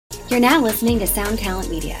You're now listening to Sound Talent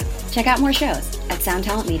Media. Check out more shows at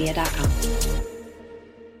soundtalentmedia.com.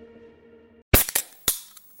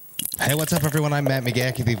 Hey, what's up, everyone? I'm Matt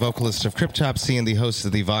McGachy, the vocalist of Cryptopsy and the host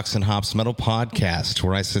of the Vox and Hops Metal Podcast,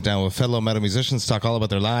 where I sit down with fellow metal musicians, talk all about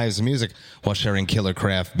their lives and music while sharing killer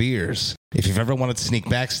craft beers. If you've ever wanted to sneak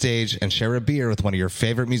backstage and share a beer with one of your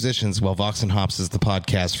favorite musicians, well, Vox and Hops is the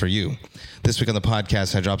podcast for you. This week on the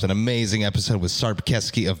podcast, I dropped an amazing episode with Sarp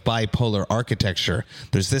Keski of Bipolar Architecture.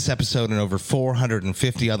 There's this episode and over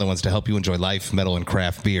 450 other ones to help you enjoy life, metal, and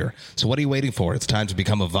craft beer. So what are you waiting for? It's time to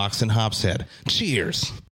become a Vox and Hops head.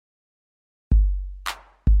 Cheers!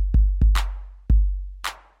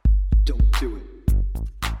 Don't do it.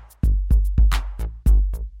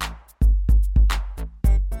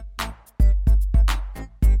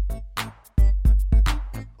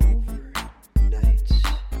 Overnight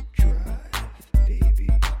drive, baby.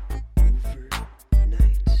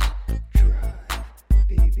 Overnight drive,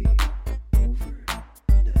 baby.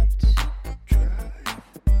 Overnight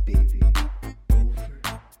drive, baby.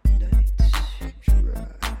 Overnight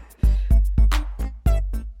drive.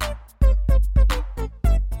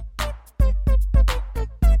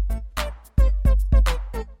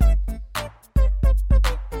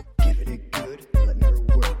 Giving it good, letting her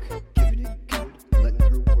work. Giving it good, letting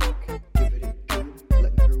her work. Giving it good,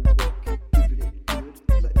 letting her work. Giving it good,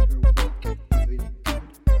 letting her work. Giving it good,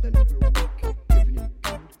 letting her work. Giving it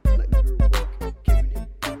good, letting her work. Giving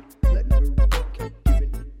it good, letting her work.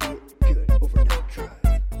 Giving it good, overnight drive.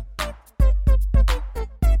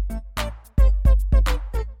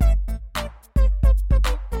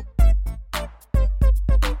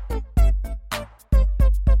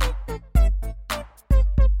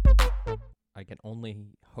 I can only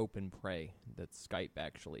hope and pray that Skype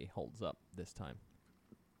actually holds up this time.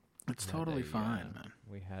 It's We had totally a, fine, man.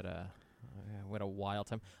 We had a wild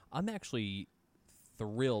time. I'm actually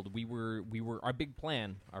thrilled. We were our big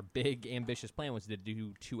plan, our big ambitious plan was to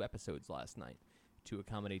do 2 episodes last night to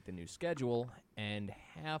accommodate the new schedule, and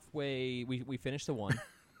halfway we finished the one.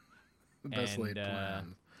 Best and, laid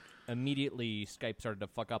plan. Immediately Skype started to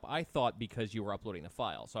fuck up. I thought because you were uploading the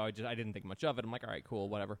file, so I didn't think much of it. I'm like, all right, cool,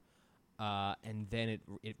 whatever. And then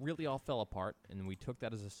it really all fell apart, and we took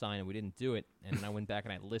that as a sign, and we didn't do it. And then I went back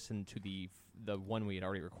and I listened to the one we had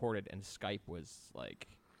already recorded, and Skype was like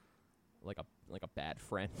a bad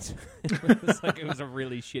friend. It was a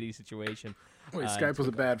really shitty situation. Wait, Skype was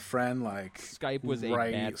a bad friend? Like Skype was a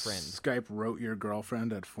bad friend. Skype wrote your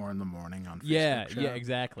girlfriend at 4 a.m. on Facebook Yeah, chat?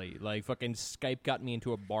 exactly. Like fucking Skype got me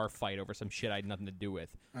into a bar fight over some shit I had nothing to do with.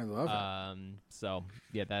 I love it. So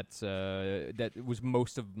yeah, that was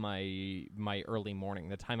most of my early morning.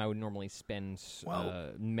 The time I would normally spend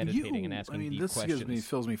meditating and asking deep questions.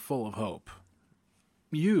 Fills me full of hope.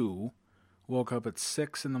 You woke up at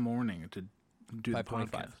 6 a.m. to do the 5:25.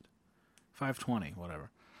 podcast. 5:20,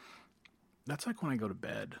 whatever. That's like when I go to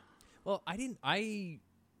bed. Well,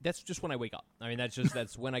 that's just when I wake up. I mean,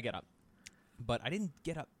 that's when I get up. But I didn't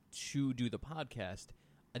get up to do the podcast.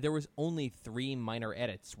 There was only 3 minor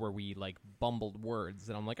edits where we like bumbled words,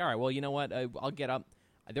 and I'm like, all right, well, you know what? I'll get up.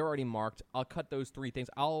 They're already marked. I'll cut those 3 things.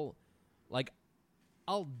 I'll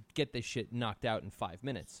get this shit knocked out in 5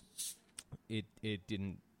 minutes. It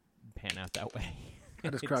didn't pan out that way. I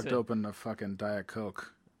just cracked open a fucking Diet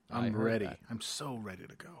Coke. I I'm heard ready. that. I'm so ready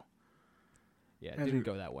to go. Yeah, it And didn't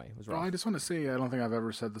go that way. It was Well, rough. I just want to say, I don't think I've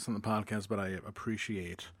ever said this on the podcast, but I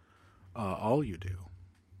appreciate all you do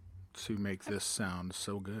to make this sound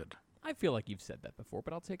so good. I feel like you've said that before,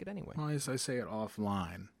 but I'll take it anyway. Well, I say it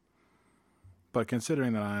offline. But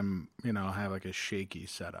considering that I have like a shaky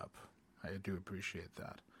setup, I do appreciate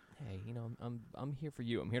that. Hey, I'm here for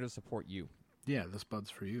you. I'm here to support you. Yeah, this bud's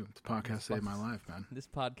for you. This podcast saved my life, man. This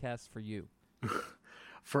podcast's for you.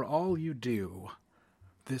 For all you do,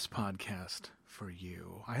 this podcast for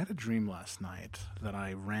you. I had a dream last night that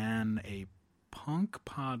I ran a punk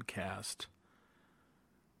podcast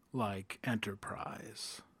like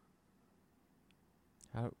enterprise.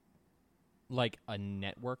 How, like a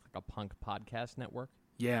network, like a punk podcast network?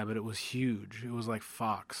 Yeah, but it was huge. It was like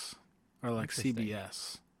Fox or like Interesting.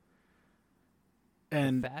 CBS.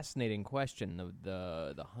 And Fascinating question.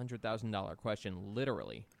 The $100,000 question,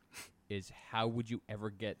 literally, is how would you ever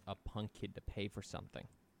get a punk kid to pay for something?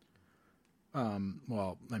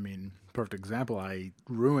 well, I mean, perfect example. I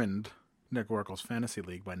ruined Nick Werkel's fantasy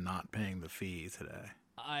league by not paying the fee today.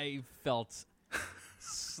 I felt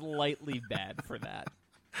slightly bad for that.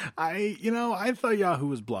 I thought Yahoo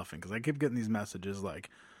was bluffing because I kept getting these messages like,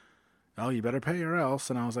 "Oh, you better pay or else,"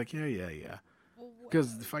 and I was like, "Yeah."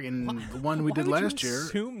 Because the one we did last year,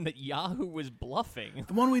 Assume that Yahoo was bluffing.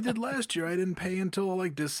 the one we did last year, I didn't pay until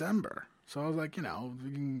like December. So I was like,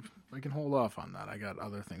 I can hold off on that. I got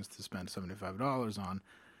other things to spend $75 on.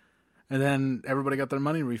 And then everybody got their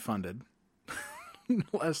money refunded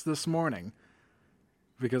less this morning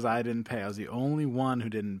because I didn't pay. I was the only one who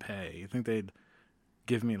didn't pay. You think they'd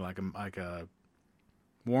give me like a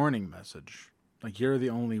warning message? Like, you're the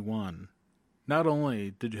only one. Not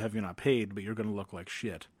only have you not paid, but you're going to look like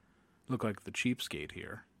shit. Look like the cheapskate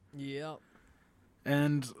here. Yep.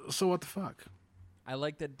 And so what the fuck? I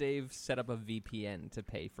like that Dave set up a VPN to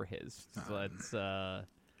pay for his. So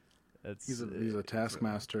that's He's a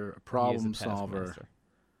taskmaster, a problem solver.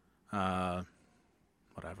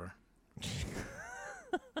 Whatever.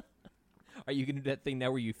 Are you going to do that thing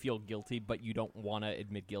now where you feel guilty, but you don't want to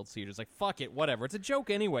admit guilt, so you're just like, fuck it, whatever. It's a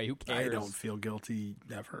joke anyway. Who cares? I don't feel guilty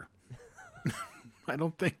ever. I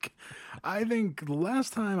think the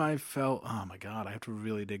last time I felt, oh my God, I have to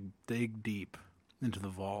really dig deep into the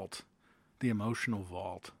vault, the emotional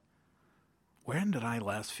vault. When did I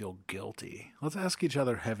last feel guilty? Let's ask each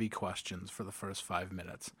other heavy questions for the first 5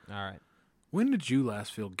 minutes. All right. When did you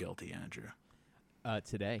last feel guilty, Andrew?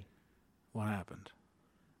 Today. What happened?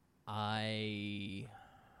 I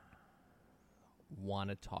want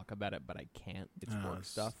to talk about it, but I can't. It's work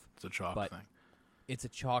stuff. It's a chalk but thing. It's a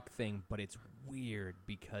chalk thing, but it's weird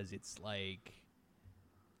because it's like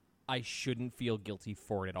I shouldn't feel guilty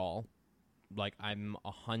for it at all. Like, I'm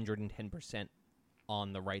 110%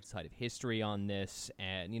 on the right side of history on this,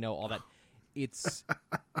 and, all that. It's...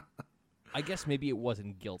 I guess maybe it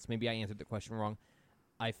wasn't guilt. Maybe I answered the question wrong.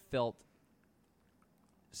 I felt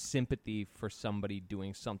sympathy for somebody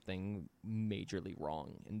doing something majorly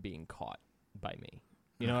wrong and being caught by me.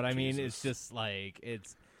 You know what I mean? It's just like,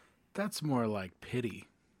 it's... That's more like pity.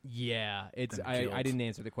 Yeah, it's. I didn't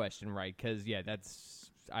answer the question right because that's.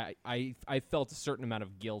 I felt a certain amount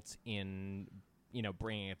of guilt in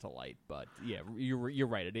bringing it to light, but yeah, you're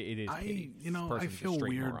right. It is. Pity. I feel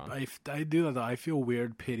weird. I do that. I feel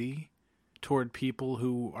weird pity toward people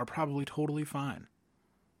who are probably totally fine.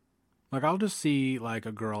 Like, I'll just see like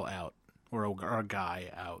a girl out or a guy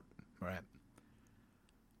out, right?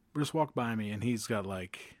 Just walk by me and he's got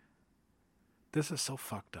like, this is so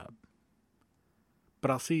fucked up. But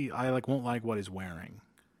I won't like what he's wearing.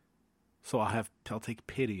 So I'll take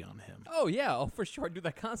pity on him. Oh yeah, for sure. I do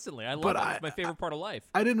that constantly. I love it. It's my favorite part of life.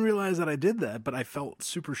 I didn't realize that I did that, but I felt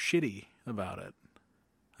super shitty about it.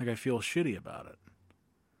 Like, I feel shitty about it.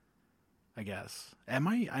 I guess. Am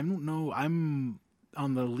I? I don't know. I'm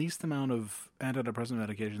on the least amount of antidepressant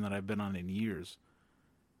medication that I've been on in years.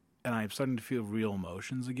 And I'm starting to feel real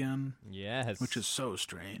emotions again. Yes. Which is so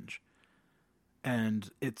strange. And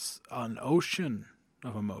it's an ocean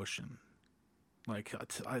of emotion. Like,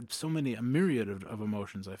 a myriad of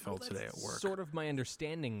emotions I felt today at work. Sort of my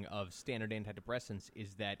understanding of standard antidepressants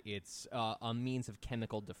is that it's a means of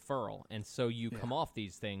chemical deferral. And so you come off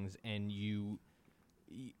these things and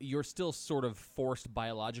you're still sort of forced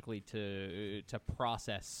biologically to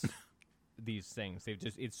process these things.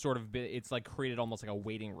 It's like created almost like a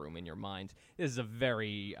waiting room in your mind. This is a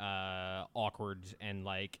very awkward and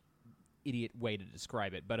like idiot way to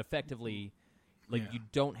describe it, but effectively, like, you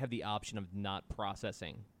don't have the option of not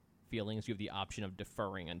processing feelings. You have the option of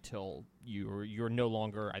deferring until you're no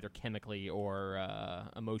longer either chemically or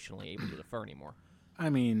emotionally able to defer anymore. I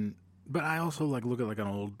mean, but I also look at like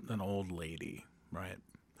an old lady, right,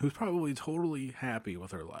 who's probably totally happy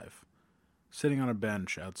with her life, sitting on a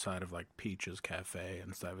bench outside of like Peach's Cafe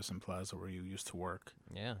in Stuyvesant Plaza where you used to work.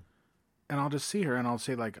 Yeah. And I'll just see her and I'll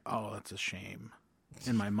say like, oh, that's a shame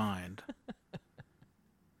in my mind.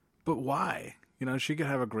 But why? She could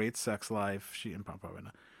have a great sex life. Probably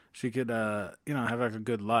not. She could, have like a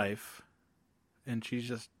good life, and she's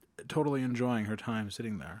just totally enjoying her time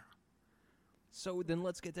sitting there. So then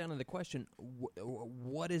let's get down to the question.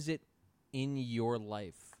 What is it in your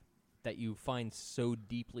life that you find so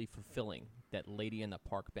deeply fulfilling that lady in the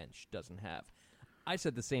park bench doesn't have? I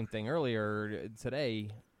said the same thing earlier today.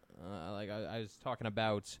 I was talking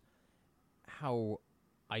about how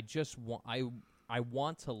I just I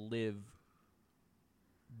want to live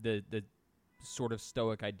the sort of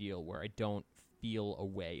stoic ideal where I don't feel a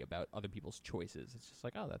way about other people's choices. It's just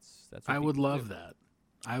like, oh, that's what I would love do. that.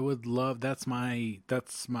 I would love that's the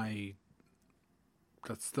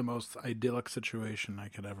most idyllic situation I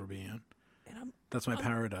could ever be in. And that's my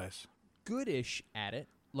paradise. Goodish at it.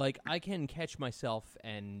 Like, I can catch myself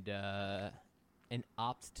and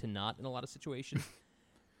opt to not in a lot of situations.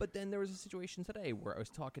 But then there was a situation today where I was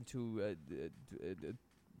talking to,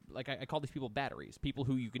 I call these people batteries, people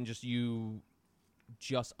who you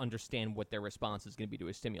just understand what their response is going to be to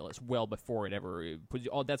a stimulus well before it ever.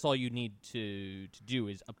 That's all you need to do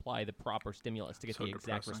is apply the proper stimulus to get So the exact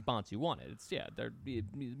depressing. response you wanted. They're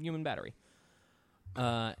human battery.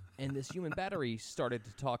 And this human battery started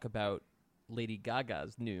to talk about Lady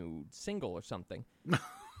Gaga's new single or something,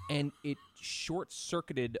 and it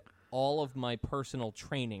short-circuited all of my personal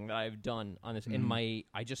training that I've done on this. And I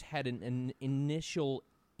just had an initial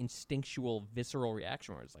instinctual, visceral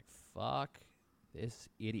reaction where I was like, "Fuck this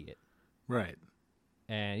idiot." Right.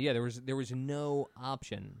 And yeah, there was no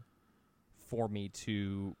option for me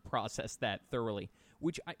to process that thoroughly,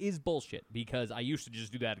 which is bullshit because I used to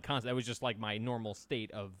just do that constantly. That was just like my normal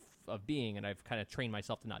state of being, and I've kind of trained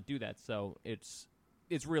myself to not do that. So it's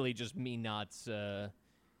really just me not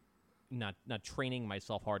training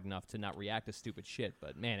myself hard enough to not react to stupid shit.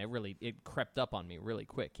 But man, it crept up on me really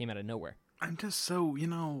quick, came out of nowhere. I'm just so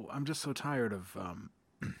tired of I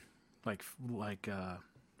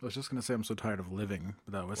was just gonna say I'm so tired of living,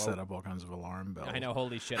 but that would set up all kinds of alarm bells. I know,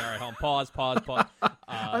 holy shit. All right, hold on. Pause.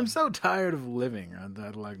 I'm so tired of living.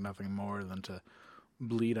 I'd like nothing more than to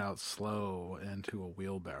bleed out slow into a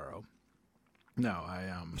wheelbarrow. No,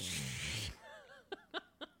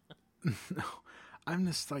 no, I'm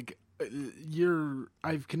just like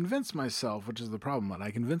I've convinced myself, which is the problem, that I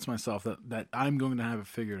convinced myself that I'm going to have it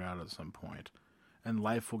figured out at some point, and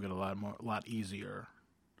life will get a lot easier.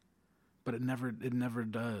 But it never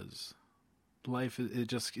does. Life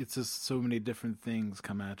it's just so many different things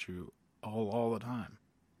come at you all the time,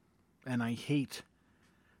 and I hate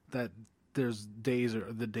that the days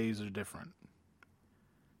are different,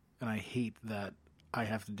 and I hate that I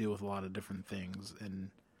have to deal with a lot of different things and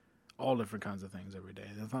all different kinds of things every day.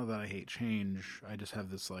 It's not that I hate change. I just have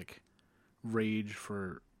this like rage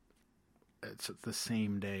for it's the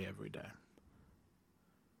same day every day,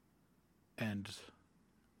 and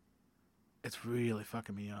it's really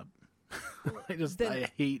fucking me up.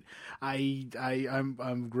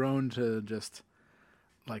 I'm grown to just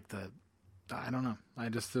like I don't know.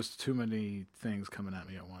 There's too many things coming at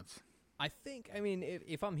me at once. I mean,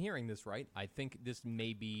 if I'm hearing this right, I think this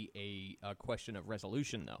may be a question of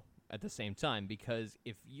resolution, though, at the same time, because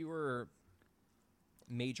if your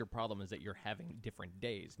major problem is that you're having different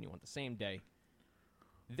days and you want the same day,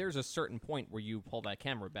 there's a certain point where you pull that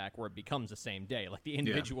camera back where it becomes the same day. Like the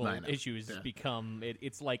individual issues become,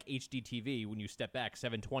 it's like HDTV when you step back.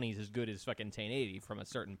 720 is as good as fucking 1080 from a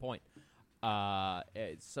certain point. I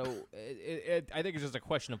think it's just a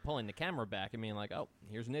question of pulling the camera back and being like, oh,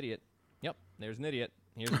 here's an idiot. Yep, there's an idiot.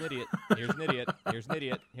 Here's an idiot. Here's an idiot. Here's an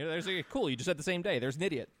idiot. There's a cool. You just had the same day. There's an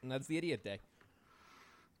idiot, and that's the idiot day.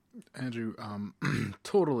 Andrew,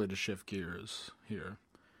 totally to shift gears here.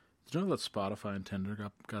 Did you know that Spotify and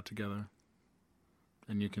Tinder got together?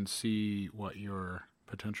 And you can see what your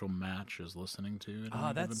potential match is listening to at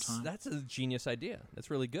any given time? That's a genius idea.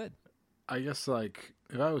 That's really good. I guess, like,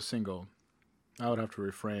 if I was single, I would have to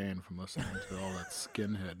refrain from listening to all that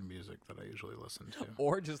skinhead music that I usually listen to.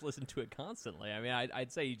 Or just listen to it constantly. I mean,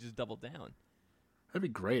 I'd say you just double down. That'd be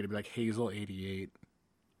great. It'd be like Hazel88.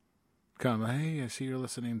 Come, hey, I see you're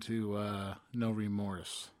listening to No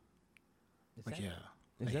Remorse. I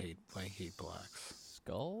hate blacks.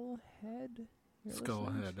 Skullhead?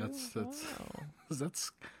 Skullhead.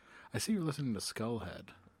 That's. I see you're listening to Skullhead.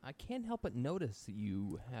 I can't help but notice that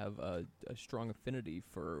you have a strong affinity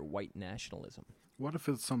for white nationalism. What if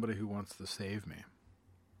it's somebody who wants to save me?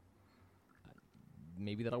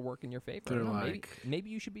 Maybe that'll work in your favor. They're maybe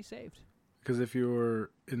you should be saved. Because if you're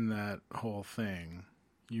in that whole thing,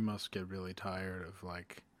 you must get really tired of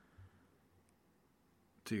like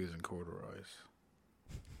dudes in corduroys.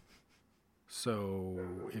 So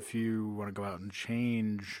if you want to go out and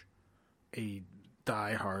change a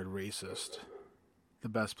diehard racist, the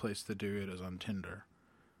best place to do it is on Tinder.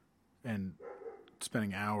 And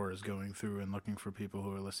spending hours going through and looking for people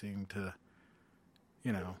who are listening to,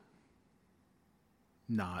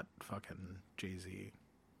 not fucking Jay-Z.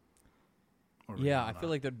 Yeah, I feel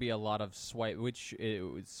like there'd be a lot of swipe. Which it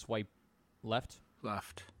would swipe left?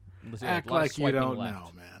 Left. Act like you don't left.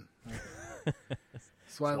 know, man.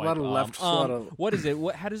 A lot of left. What is it?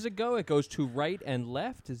 How does it go? It goes to right and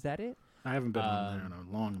left. Is that it? I haven't been on there in a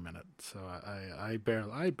long minute, so I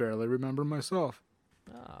barely remember myself.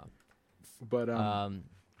 But I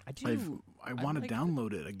do. I want to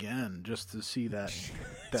download it again just to see that.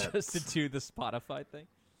 Just to do the Spotify thing.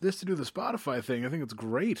 Just to do the Spotify thing, I think it's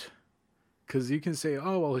great because you can say,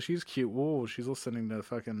 "Oh, well, she's cute. Whoa, she's listening to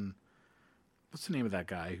fucking." What's the name of that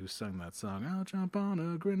guy who sung that song? I'll jump on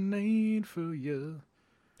a grenade for you.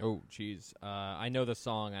 Oh, jeez. I know the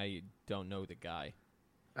song. I don't know the guy.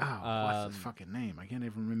 Oh, what's his fucking name? I can't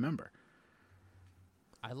even remember.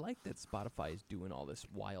 I like that Spotify is doing all this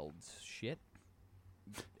wild shit.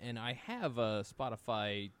 And I have a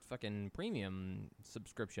Spotify fucking premium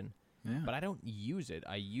subscription, Yeah. but I don't use it.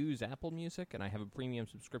 I use Apple Music, and I have a premium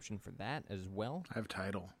subscription for that as well. I have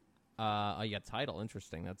Tidal. Oh, yeah, Tidal.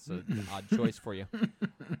 Interesting. That's an odd choice for you.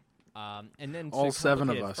 And then to All 7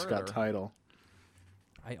 of complicate it us got further, Tidal.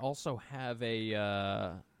 I also have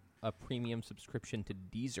a premium subscription to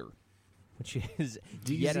Deezer, which is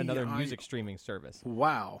yet another DZI. music streaming service.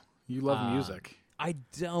 Wow. You love music. I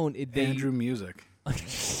don't. Andrew Music.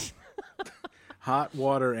 Hot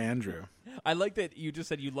Water Andrew. I like that you just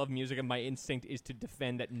said you love music, and my instinct is to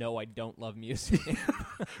defend that. No, I don't love music.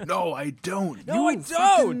 No, I don't. No, I You don't.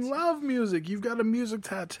 fucking love music. You've got a music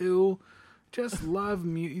tattoo. Just love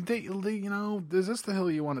music. You know, is this the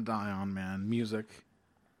hill you want to die on, man? Music.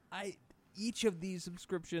 Each of these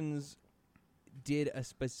subscriptions did a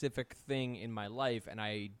specific thing in my life, and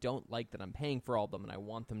I don't like that I'm paying for all of them, and I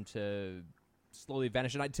want them to slowly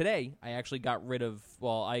vanish. And today, I actually got rid of.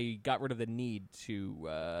 Well, I got rid of the need to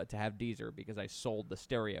have Deezer because I sold the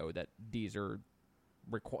stereo that Deezer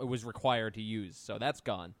was required to use. So that's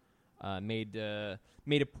gone. Made a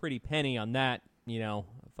pretty penny on that. You know,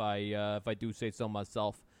 if I do say so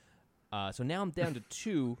myself. So now I'm down to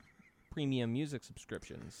 2 premium music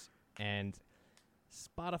subscriptions, and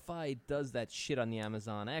Spotify does that shit on the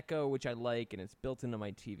Amazon Echo, which I like, and it's built into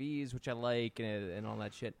my TVs, which I like, and all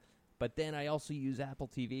that shit. But then I also use Apple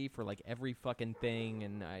TV for like every fucking thing,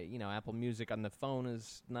 and Apple Music on the phone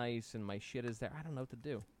is nice, and my shit is there. I don't know what to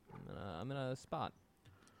do. I'm in a spot.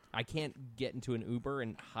 I can't get into an Uber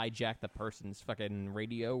and hijack the person's fucking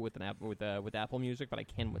radio with an app with Apple Music, but I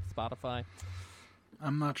can with Spotify.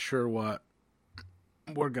 I'm not sure what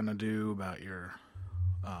we're gonna do about your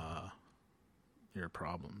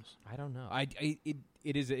problems. I don't know. I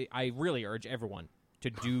really urge everyone to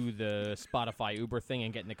do the Spotify Uber thing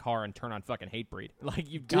and get in the car and turn on fucking Hatebreed. Like,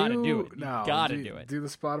 you've got to do it. No, Gotta do it. Do the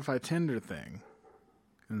Spotify Tinder thing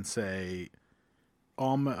and say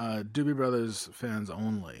all Doobie Brothers fans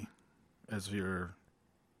only as your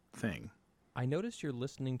thing. I noticed you're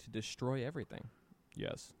listening to Destroy Everything.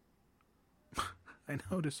 Yes. I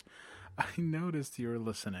noticed you're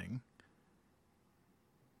listening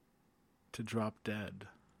to Drop Dead.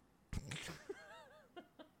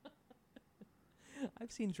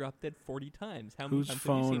 I've seen Drop Dead 40 times. How many Whose times have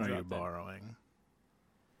you phone seen are Drop you Dead? borrowing?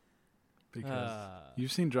 Because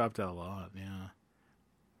you've seen Drop Dead a lot, yeah.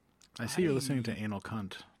 I see you're listening to Anal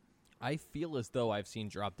Cunt. I feel as though I've seen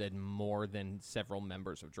Drop Dead more than several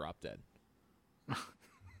members of Drop Dead.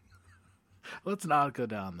 Let's not go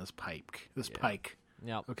down this pike. Pike.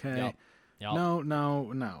 Yep. Okay. Yep. No.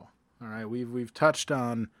 All right. We've touched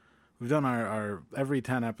on. We've done our every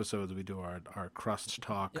 10 episodes. We do our crust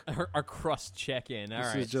talk. Our crust check-in. All This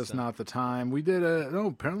right. is just so not the time. We did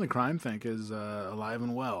apparently Crime Think is alive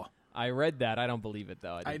and well. I read that. I don't believe it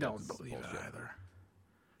though. I think don't that's believe bullshit. it either.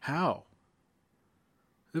 How?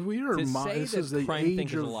 We are To say this is that the Crime Think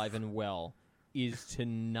age is of alive and well is to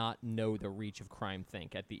not know the reach of Crime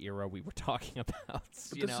Think at the era we were talking about.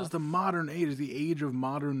 But this is the modern age, the age of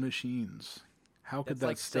modern machines. How could That's that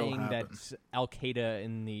like still saying happen? that Al Qaeda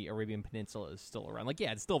in the Arabian Peninsula is still around. Like,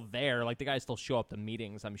 yeah, it's still there. Like, the guys still show up to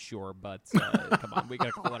meetings, I'm sure. But come on, we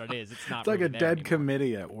gotta call it what it is. It's not. It's like really a there dead anymore.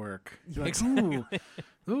 committee at work. You're like,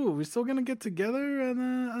 ooh, we still gonna get together?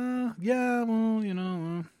 And yeah, well,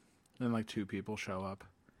 then like 2 people show up.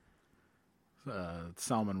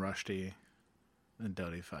 Salman Rushdie and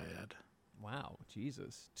Dodi Fayed. Wow,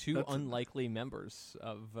 Jesus. 2 unlikely members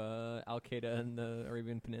of Al Qaeda in the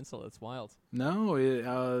Arabian Peninsula. It's wild. No,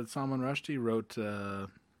 Salman Rushdie wrote, the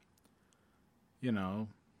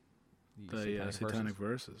Satanic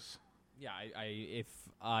Verses. Yeah, if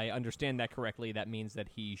I understand that correctly, that means that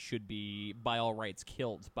he should be, by all rights,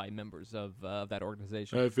 killed by members of that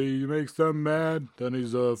organization. If he makes them mad, then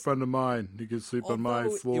he's a friend of mine. He can sleep on my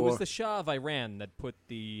Although floor. It was the Shah of Iran that put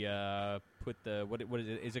the what is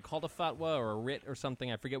it? Is it called a fatwa or a writ or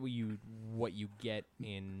something? I forget what you get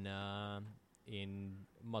in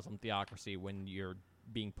Muslim theocracy when you're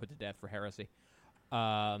being put to death for heresy.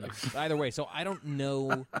 Either way, so I don't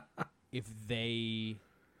know if they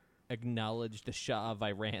acknowledge the Shah of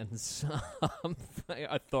Iran's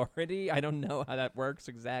authority. I don't know how that works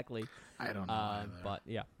exactly. I don't know either. But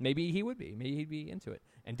yeah, maybe he would be. Maybe he'd be into it.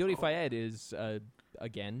 And Dodi Fayed is,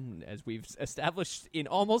 again, as we've established in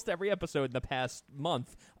almost every episode in the past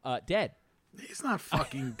month, dead. He's not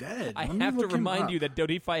fucking dead. I Let me have to look him remind up. you that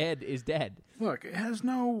Dodi Fayed is dead. Look, it has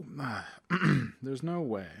no... there's no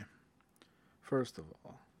way. First of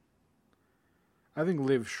all, I think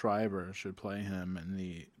Liv Schreiber should play him in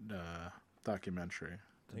the documentary.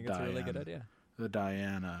 I think it's a really good idea. the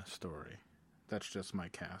Diana story. That's just my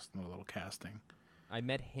little casting. I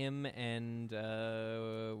met him and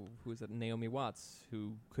who is it? Naomi Watts,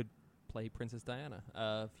 who could play Princess Diana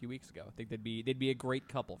a few weeks ago. I think they'd be a great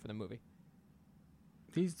couple for the movie.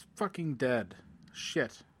 He's fucking dead.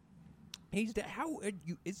 Shit. He's dead. How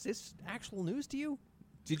is this actual news to you?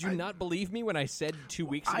 Did you not believe me when I said 2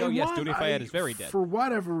 weeks ago? Yes, Dodi Fayed is very dead. For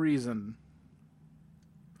whatever reason,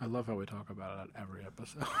 I love how we talk about it every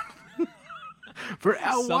episode.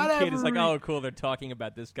 Some kid is like, "Oh, cool, they're talking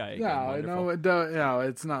about this guy again." No,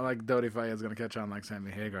 it's not like Dodi Fayed is going to catch on like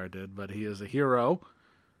Sammy Hagar did, but he is a hero.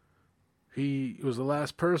 He was the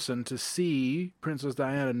last person to see Princess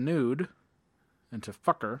Diana nude and to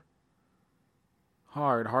fuck her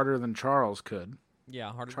harder than Charles could.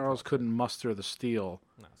 Yeah, harder. Charles couldn't muster the steel.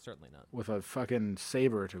 No, certainly not. With a fucking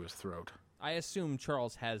saber to his throat. I assume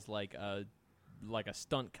Charles has like a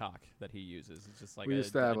stunt cock that he uses. It's just like we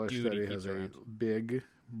established dude that he has a big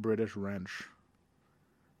British wrench,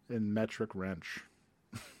 in metric wrench.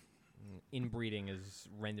 Inbreeding has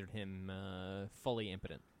rendered him fully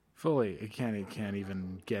impotent. Fully, he can't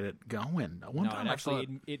even get it going. One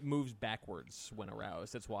time it moves backwards when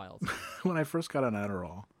aroused. It's wild. When I first got on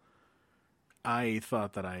Adderall, I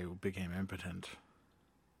thought that I became impotent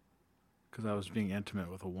because I was being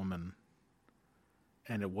intimate with a woman,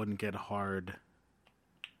 and it wouldn't get hard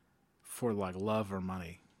for like love or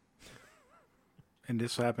money. And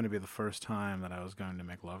this happened to be the first time that I was going to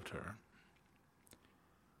make love to her,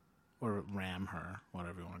 or ram her,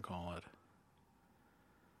 whatever you want to call it.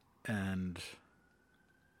 And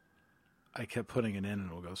I kept putting it in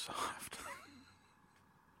and it would go soft.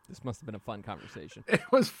 This must have been a fun conversation. It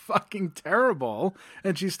was fucking terrible.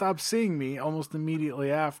 And she stopped seeing me almost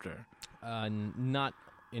immediately after. Not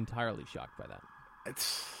entirely shocked by that.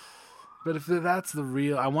 But if that's the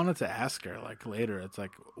real... I wanted to ask her, like, later. It's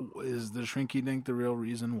like, is the shrinky dink the real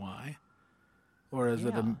reason why? Or is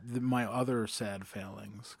it my other sad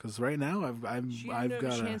failings? Because right now I've got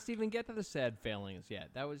a chance to even get to the sad failings yet.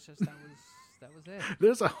 That was it.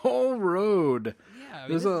 There's a whole road. Yeah, I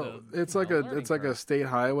mean, it's like a state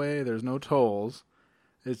highway. There's no tolls.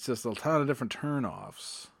 It's just a ton of different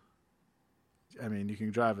turnoffs. I mean, you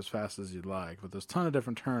can drive as fast as you'd like, but there's a ton of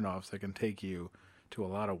different turnoffs that can take you to a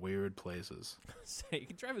lot of weird places. So you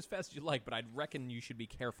can drive as fast as you like, but I'd reckon you should be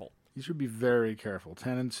careful. You should be very careful.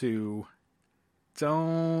 10 and 2.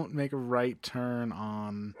 Don't make a right turn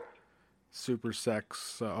on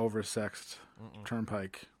oversexed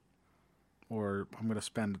turnpike, or I'm going to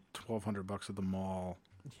spend $1,200 at the mall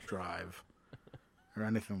drive, or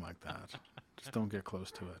anything like that. Just don't get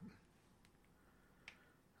close to it.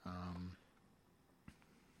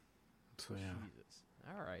 So yeah. Jesus.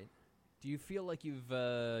 All right. Do you feel like you've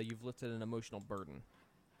lifted an emotional burden?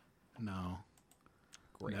 No.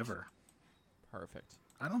 Great. Never. Perfect.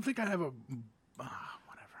 I don't think I have a...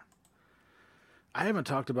 whatever. I haven't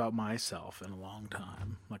talked about myself in a long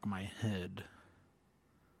time, like my head.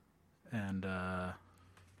 And I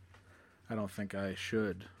don't think I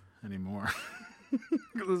should anymore.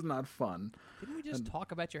 Because it's not fun. Didn't we just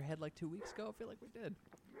talk about your head like 2 weeks ago? I feel like we did.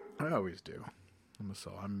 I always do.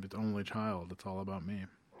 I'm the only child. It's all about me.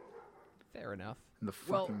 Fair enough. And the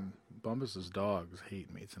fucking Bumpus's dogs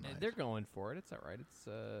hate me tonight. They're going for it. It's all right.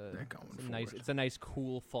 They're going for it. It's a nice,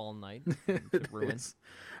 cool fall night to ruin.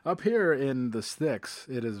 Up here in the sticks,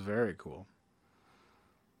 it is very cool.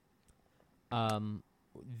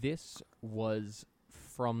 This was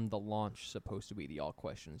from the launch supposed to be the All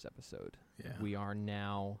Questions episode. Yeah. We are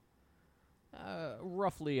now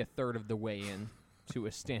roughly a third of the way in to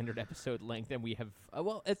a standard episode length, and we have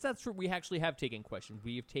that's true. We actually have taken questions.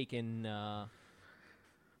 We have taken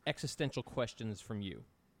existential questions from you.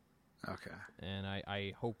 Okay. And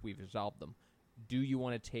I hope we've resolved them. Do you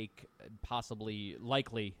want to take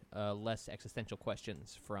likely less existential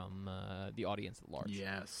questions from the audience at large?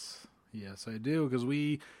 Yes, I do, because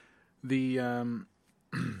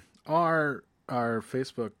our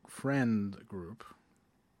Facebook friend group,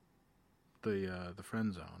 the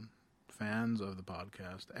Friend Zone, fans of the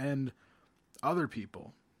podcast, and other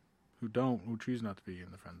people who choose not to be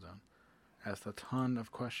in the Friend Zone, asked a ton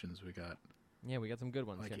of questions. We got some good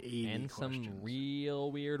ones, like here. 80 and questions. Some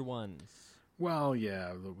real weird ones. Well,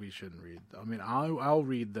 yeah, we shouldn't read. I mean, I'll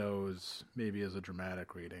read those maybe as a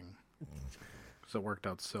dramatic reading. Because it worked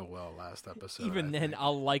out so well last episode. Even then,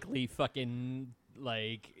 I'll likely fucking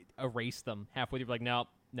erase them halfway through. Like, no.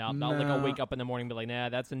 I'll wake up in the morning and be like, nah,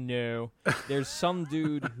 that's a no. There's some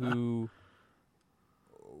dude who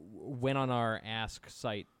went on our Ask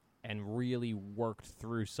site and really worked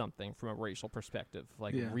through something from a racial perspective.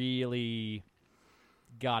 Really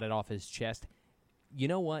got it off his chest. You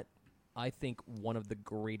know what? I think one of the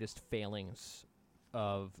greatest failings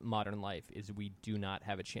of modern life is we do not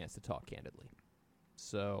have a chance to talk candidly.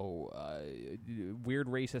 So, weird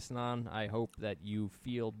racist non, I hope that you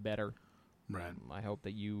feel better. Right. I hope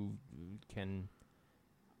that you can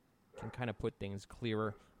kind of put things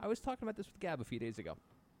clearer. I was talking about this with Gab a few days ago.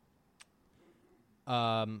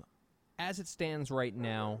 As it stands right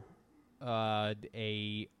now,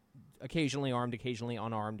 a occasionally armed, occasionally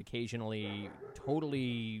unarmed, occasionally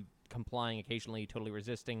totally complying, occasionally totally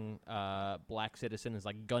resisting black citizen is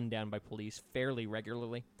like gunned down by police fairly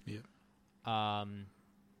regularly. Yeah.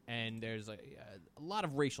 And there's a lot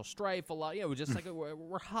of racial strife, just like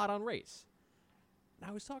we're hot on race. And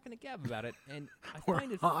I was talking to Gab about it, and I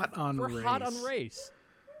find it hot on we're race. hot on race.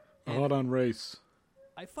 And Hot on race.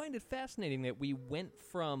 I find it fascinating that we went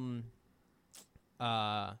from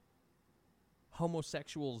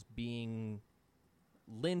homosexuals being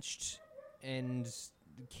lynched and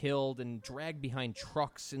killed and dragged behind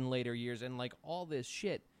trucks in later years and like all this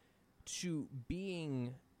shit to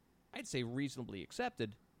being, I'd say, reasonably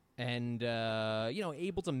accepted and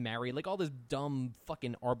able to marry, like all this dumb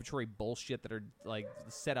fucking arbitrary bullshit that are like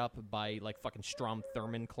set up by like fucking Strom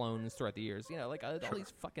Thurmond clones throughout the years, all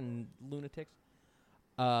these fucking lunatics.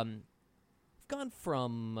 Gone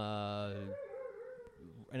from a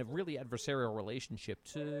really adversarial relationship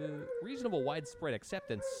to reasonable widespread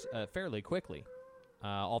acceptance fairly quickly,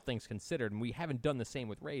 all things considered, and we haven't done the same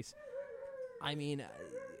with race. I mean,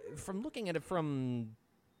 from looking at it from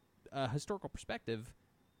a historical perspective,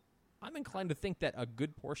 I'm inclined to think that a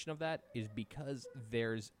good portion of that is because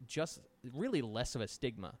there's just really less of a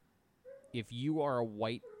stigma. If you are a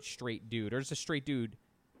white, straight dude, or just a straight dude,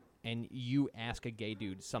 and you ask a gay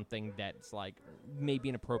dude something that's like maybe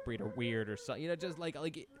inappropriate or weird or something, just like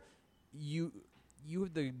you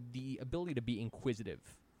have the ability to be inquisitive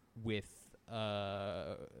with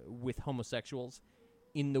homosexuals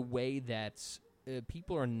in the way that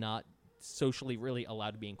people are not socially really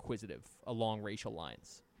allowed to be inquisitive along racial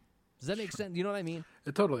lines. Does that make sense? You know what I mean?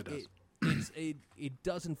 It totally does. It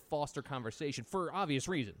doesn't foster conversation for obvious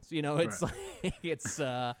reasons. It's Right. like it's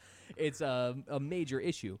a major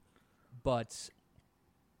issue, but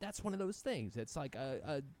that's one of those things. It's like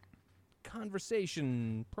a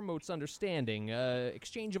conversation promotes understanding.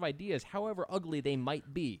 Exchange of ideas, however ugly they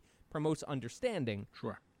might be, promotes understanding.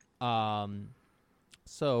 Sure.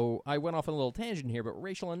 So I went off on a little tangent here, but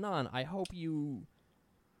racial and non, I hope you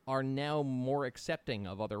are now more accepting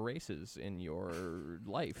of other races in your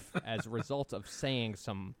life as a result of saying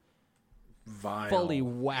some Vile. fully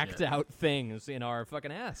whacked out things in our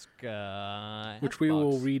fucking Ask. Which we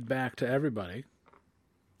will box. read back to everybody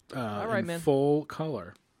All right, in man. full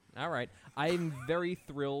color. All right. I'm very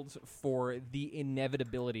thrilled for the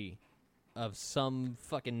inevitability of some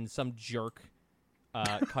jerk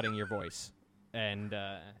cutting your voice and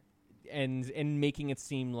making it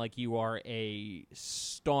seem like you are a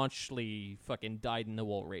staunchly fucking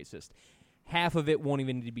dyed-in-the-wool racist. Half of it won't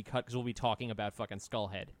even need to be cut because we'll be talking about fucking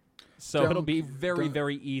Skullhead. So it'll be very,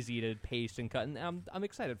 very easy to paste and cut, and I'm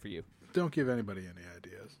excited for you. Don't give anybody any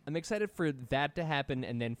ideas. I'm excited for that to happen,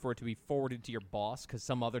 and then for it to be forwarded to your boss because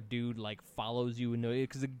some other dude like follows you and knows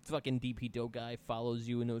because the fucking DP Doe guy follows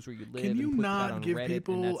you and knows where you live. Can and you puts it out not on give Reddit, and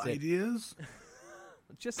people that's it. ideas?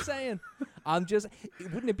 Just saying.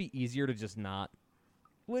 Wouldn't it be easier to just not?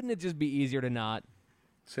 Wouldn't it just be easier to not?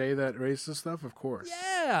 Say that racist stuff, of course.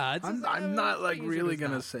 Yeah. I'm not like easier really to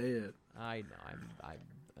gonna not. say it. I know. I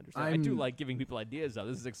understand. I do like giving people ideas, though.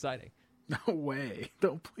 This is exciting. No way!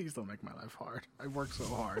 Please don't make my life hard. I work so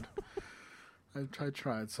hard. I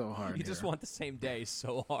tried so hard. You just here. want the same day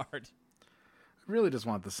so hard. I really just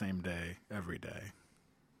want the same day every day,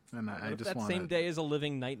 and I What if just that want same day is a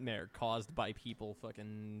living nightmare caused by people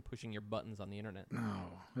fucking pushing your buttons on the internet,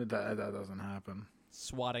 No, that doesn't happen.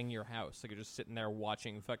 swatting your house. Like you're just sitting there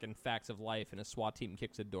watching fucking Facts of Life, and a SWAT team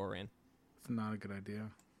kicks a door in. It's not a good idea.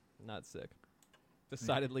 Not sick.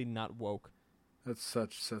 Decidedly not woke. That's so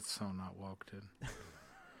not woke, dude.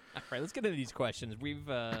 All right, let's get into these questions. We've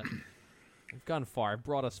gone far.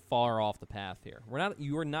 Brought us far off the path here.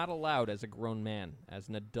 You are not allowed as a grown man, as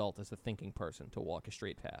an adult, as a thinking person, to walk a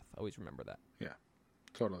straight path. Always remember that. Yeah,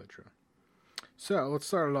 totally true. So let's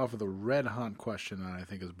start it off with a red hot question that I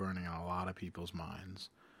think is burning on a lot of people's minds.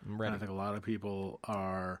 I'm ready. And I think a lot of people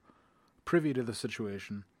are privy to the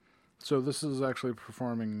situation. So this is actually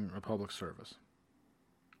performing a public service.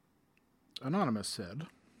 Anonymous said,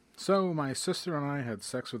 "So my sister and I had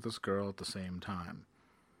sex with this girl at the same time.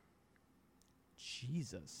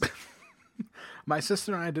 Jesus. My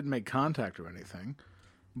sister and I didn't make contact or anything,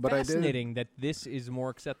 but I did." Fascinating that this is more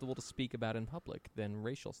acceptable to speak about in public than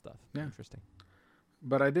racial stuff. Yeah. Interesting.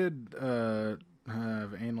 But I did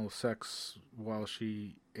have anal sex while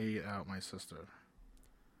she ate out my sister.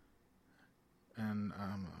 And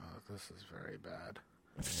this is very bad.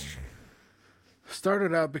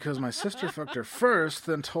 Started out because my sister fucked her first,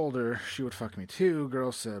 then told her she would fuck me too.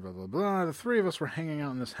 Girl said blah, blah, blah. The three of us were hanging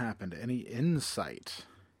out and this happened. Any insight?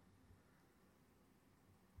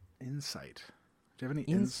 Insight. Do you have any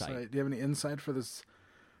insight? Do you have any insight for this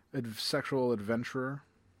sexual adventurer?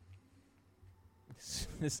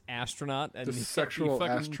 This astronaut and This sexual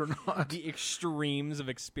astronaut. The extremes of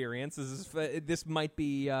experience. This might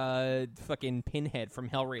be fucking Pinhead from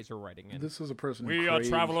Hellraiser writing it. This is a person who We are craves-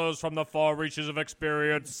 travelers from the far reaches of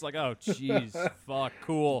experience. It's like, oh, jeez, fuck,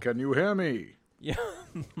 cool. Can you hear me? Yeah,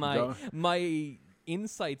 my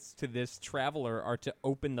insights to this traveler are to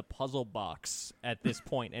open the puzzle box at this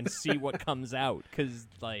point and see what comes out. Because,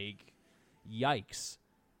 like, yikes.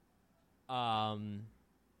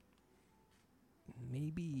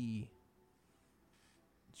 Maybe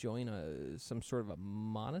join some sort of a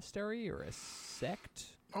monastery or a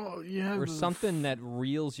sect Oh, yeah. or something that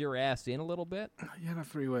reels your ass in a little bit. You had a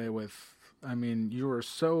three-way with... I mean, you were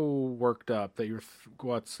so worked up that you're...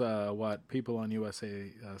 what people on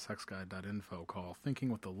USA sexguide.info call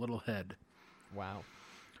thinking with a little head. Wow.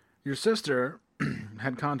 Your sister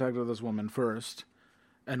had contact with this woman first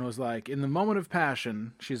and was like, in the moment of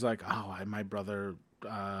passion, she's like, oh, my brother...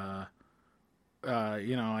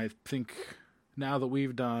 I think now that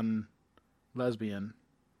we've done lesbian,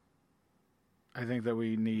 I think that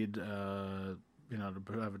we need, to have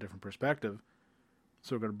a different perspective.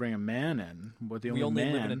 So we're going to bring a man in. But We only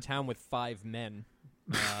live in a town with 5 men,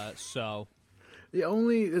 so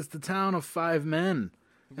it's the town of 5 men,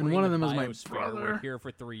 and we're one in of the them is my biosphere. We're brother. here for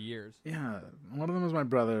 3 years. Yeah, one of them is my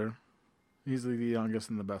brother. He's the youngest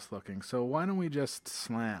and the best looking. So why don't we just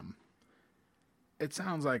slam? It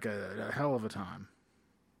sounds like a hell of a time.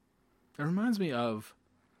 It reminds me of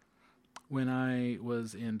when I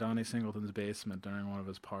was in Donnie Singleton's basement during one of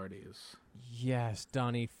his parties. Yes,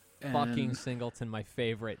 Donnie fucking Singleton, my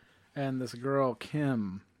favorite. And this girl,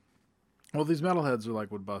 Kim... Well, these metalheads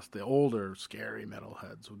would bust... The older, scary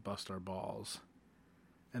metalheads would bust our balls.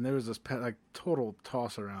 And there was this total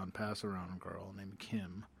toss-around, pass-around girl named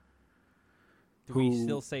Kim. Do we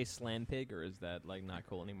still say slam pig, or is that not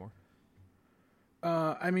cool anymore?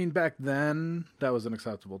 I mean, back then, that was an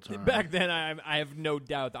acceptable term. Back then, I have no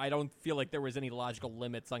doubt. I don't feel like there was any logical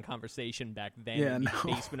limits on conversation back then Yeah, in the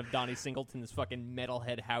no. basement of Donnie Singleton's fucking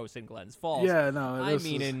metalhead house in Glens Falls. Yeah, no. I this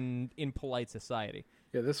mean, is- in polite society.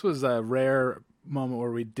 Yeah, this was a rare moment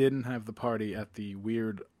where we didn't have the party at the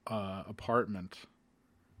weird apartment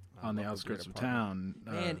on the love the outskirts of weird town.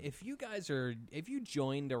 Man, if you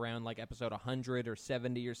joined around episode 100 or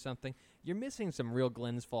 70 or something, you're missing some real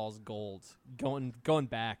Glens Falls gold. Going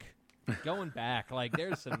back.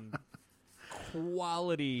 There's some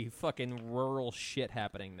quality fucking rural shit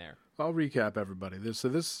happening there. I'll recap everybody.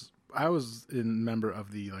 I was a member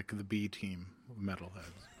of the B team of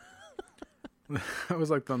metalheads. I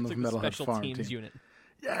was on the It's like the metalhead special farm teams team. unit.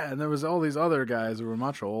 Yeah, and there was all these other guys who were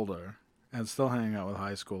much older and still hanging out with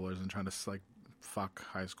high schoolers and trying to fuck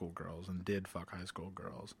high school girls and did fuck high school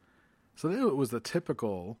girls. So it was the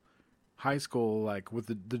typical high school with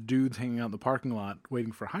the dudes hanging out in the parking lot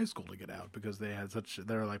waiting for high school to get out because they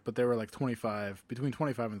were 25, between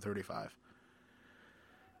 25 and 35.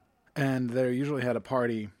 And they usually had a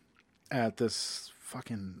party at this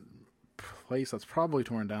fucking place that's probably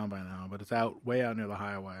torn down by now, but it's way out near the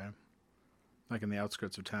highway, in the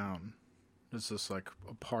outskirts of town. It's this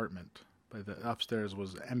apartment, but the upstairs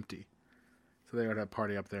was empty, so they would have a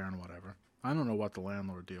party up there and whatever. I don't know what the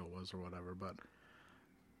landlord deal was or whatever, but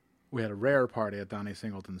we had a rare party at Donnie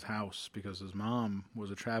Singleton's house because his mom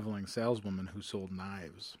was a traveling saleswoman who sold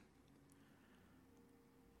knives.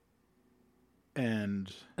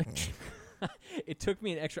 And It took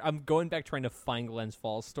me an extra... I'm going back trying to find Glens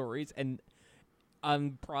Falls stories, and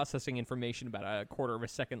I'm processing information about a quarter of a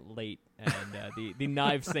second late, and the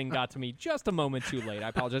knives thing got to me just a moment too late. I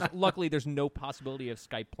apologize. Luckily, there's no possibility of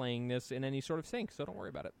Skype playing this in any sort of sync, so don't worry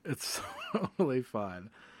about it. it's totally fine.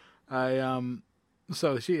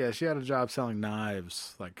 So she had a job selling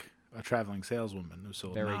knives, a traveling saleswoman who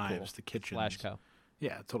sold Very knives cool. to kitchens. Flashco.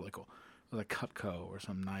 Yeah, totally cool. It was Cutco or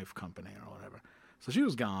some knife company or whatever. So she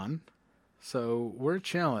was gone. So we're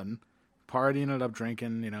chilling, partying it up,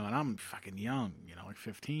 drinking, and I'm fucking young,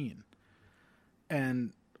 15.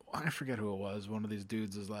 And I forget who it was. One of these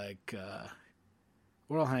dudes is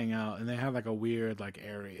we're all hanging out, and they have a weird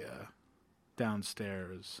area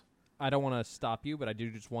downstairs. I don't want to stop you, but I do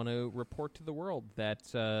just want to report to the world that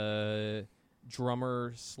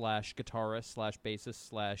drummer slash guitarist slash bassist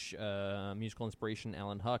slash musical inspiration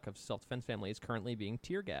Alan Huck of Self Defense Family is currently being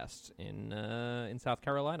tear gassed in South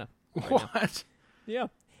Carolina. Right now. What? Yeah.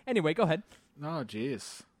 Anyway, go ahead. Oh,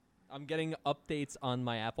 jeez. I'm getting updates on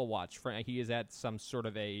my Apple Watch. He is at some sort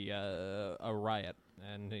of a riot,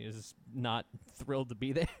 and he is not thrilled to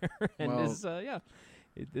be there. And Well-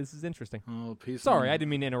 this is interesting. Well, peace. Sorry, I and, didn't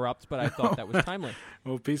mean to interrupt, but I thought that was timely.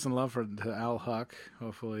 Well, peace and love to Al Huck.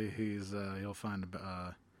 Hopefully, he'll find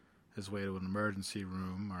his way to an emergency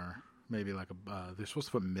room, or maybe like they're supposed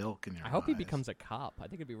to put milk in your I hope he eyes. becomes a cop. I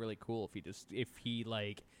think it'd be really cool if he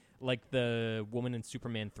like the woman in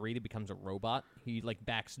Superman 3 that becomes a robot. He like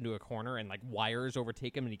backs into a corner and like wires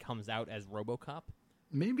overtake him, and he comes out as RoboCop.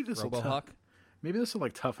 Maybe this will RoboHuck. Maybe this will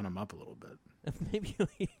like toughen him up a little bit. Maybe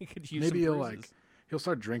he could use. Maybe some he'll bruises. he'll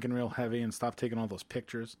start drinking real heavy and stop taking all those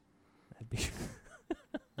pictures. That'd be,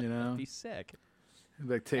 You know, that'd be sick.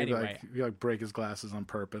 like take Anyway. like break his glasses on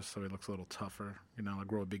purpose so he looks a little tougher. You know, like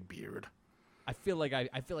grow a big beard. I feel like I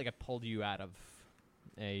pulled you out of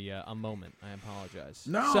a moment. I apologize.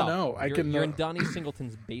 No, So, no, I you're, can, You're in Donnie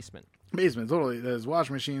Singleton's basement. Basement, totally. There's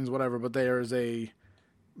washing machines, whatever. But there's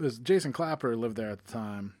Jason Clapper lived there at the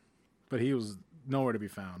time, but he was nowhere to be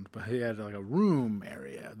found. But he had like a room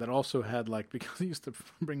area that also had like, because he used to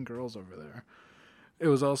bring girls over there, it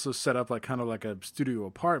was also set up like kind of like a studio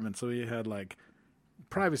apartment. So he had like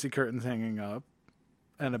privacy curtains hanging up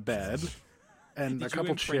and a bed and Did a couple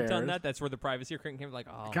you imprint chairs. on that? That's where the privacy curtain came. Like,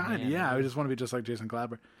 oh, Kind of, man. yeah. I just want to be just like Jason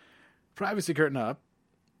Clapper. Privacy curtain up,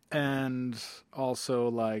 and also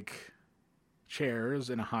like chairs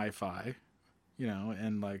and a hi-fi, you know,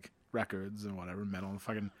 and like records and whatever, metal and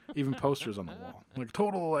fucking even posters on the wall. Like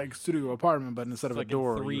total like studio apartment, but instead of a Fucking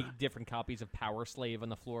door, three different copies of Power Slave on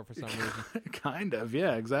the floor for some reason. kind of,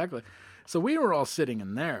 yeah, exactly. So we were all sitting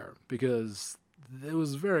in there because it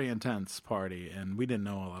was a very intense party, and we didn't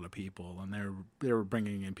know a lot of people, and they were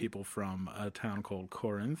bringing in people from a town called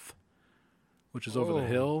Corinth, which is over the Oh.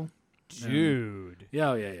 hill. Dude.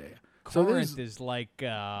 Yeah. So Corinth there's is like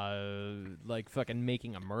fucking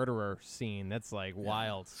making a murderer scene. That's like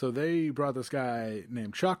wild. so they brought this guy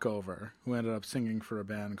named Chuck over, who ended up singing for a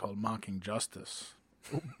band called Mocking Justice.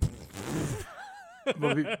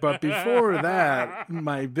 But before that,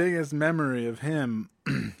 my biggest memory of him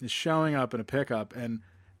is showing up in a pickup and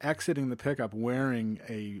exiting the pickup wearing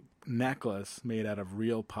a necklace made out of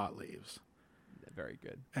real pot leaves. Very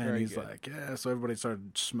good. And Very he's good. like, yeah, so everybody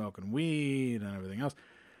started smoking weed and everything else.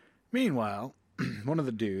 Meanwhile, one of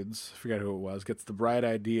the dudes, I forget who it was, gets the bright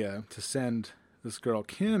idea to send this girl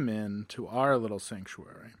Kim in to our little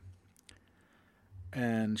sanctuary.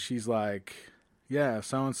 And she's like, yeah,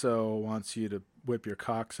 so-and-so wants you to whip your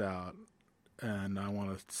cocks out, and I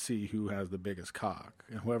want to see who has the biggest cock.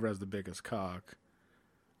 And whoever has the biggest cock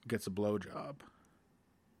gets a blowjob.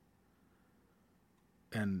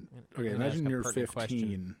 And, okay, I'm gonna ask imagine a you're pertinent 15.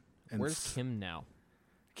 question. And Where's Kim now?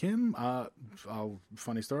 Kim,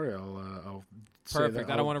 funny story. I'll say Perfect.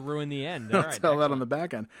 that. I don't want to ruin the end. I'll All right. tell that on the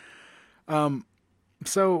back end.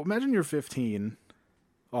 So imagine you're 15,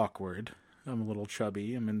 awkward. I'm a little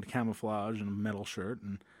chubby. I'm in camouflage and a metal shirt,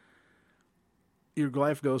 and your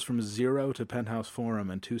life goes from 0 to Penthouse Forum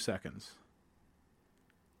in 2 seconds.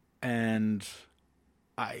 And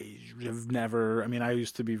I have never. I mean, I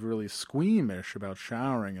used to be really squeamish about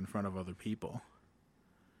showering in front of other people.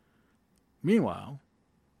 Meanwhile,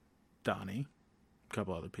 Donnie, a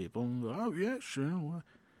couple other people, oh yeah, sure,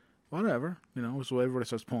 whatever, you know. So everybody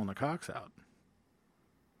starts pulling the cocks out.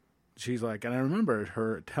 She's like, and I remember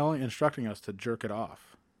her instructing us to jerk it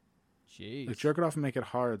off, Jeez. like jerk it off and make it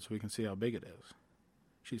hard so we can see how big it is.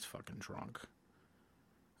 She's fucking drunk. I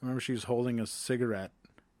remember she was holding a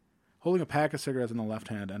pack of cigarettes in the left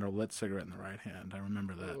hand and a lit cigarette in the right hand. I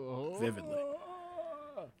remember that vividly.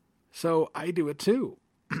 So I do it too.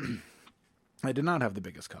 I did not have the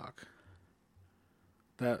biggest cock.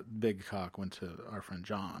 That big cock went to our friend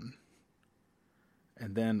John.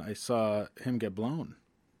 And then I saw him get blown.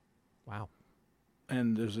 Wow.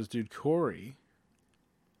 And there's this dude, Corey,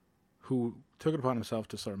 who took it upon himself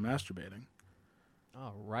to start masturbating.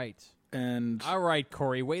 All right. And All right,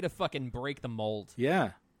 Corey. Way to fucking break the mold.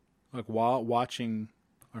 yeah, like while watching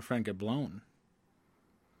our friend get blown.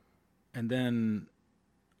 And then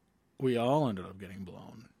we all ended up getting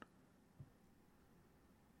blown.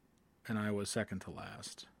 And I was second to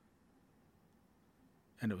last.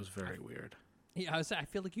 And it was very weird. Yeah, I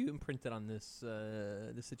feel like you imprinted on this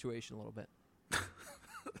this situation a little bit.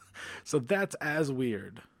 So that's as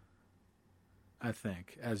weird, I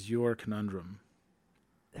think, as your conundrum.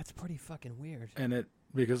 That's pretty fucking weird. And it,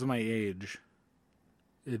 because of my age,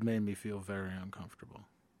 it made me feel very uncomfortable.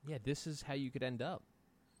 Yeah, this is how you could end up.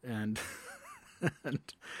 And,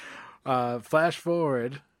 and flash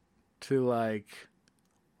forward to like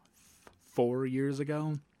 4 years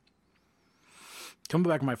ago. Coming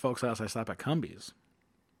back to my folks' house, I stop at Cumbies.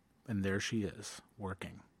 And there she is,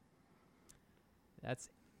 working. That's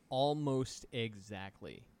almost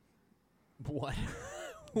exactly what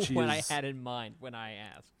She what I is- had in mind when I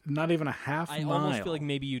asked. Not even a half I mile. almost feel like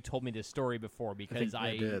maybe you told me this story before because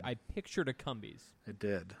I did. I pictured a Cumbies. I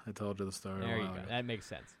did. I told you the story. There a you while go. ago. That makes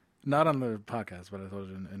sense. Not on the podcast, but I told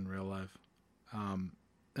you in real life. And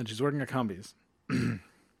she's working at Cumbies.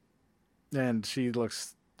 And she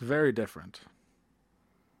looks very different.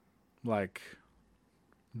 Like,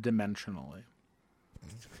 dimensionally.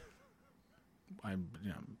 I'm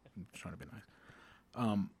trying to be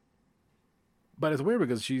nice. But it's weird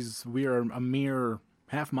because we are a mere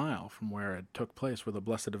half mile from where it took place, where the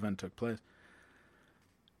blessed event took place.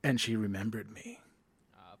 And she remembered me.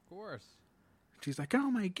 Of course. She's like, oh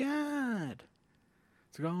my God.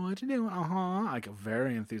 It's like, oh, what you doing? Like,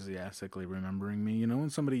 very enthusiastically remembering me. You know when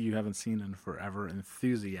somebody you haven't seen in forever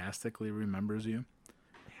enthusiastically remembers you?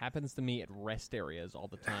 Happens to me at rest areas all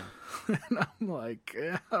the time. And I'm like,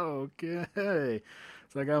 yeah, okay.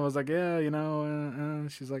 It's like, I was like, yeah,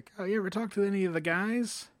 she's like, oh, you ever talk to any of the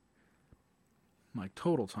guys? I'm like,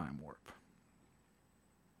 total time warp.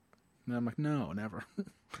 And I'm like, no, never.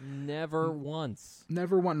 Never once.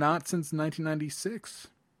 Never one, not since 1996.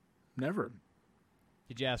 Never.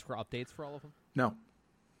 Did you ask for updates for all of them? No.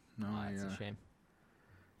 Oh, that's a shame.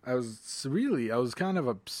 I was kind of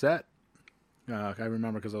upset. I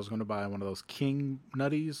remember because I was going to buy one of those King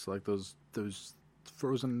Nutties, like those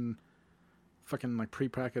frozen fucking like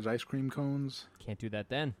prepackaged ice cream cones. Can't do that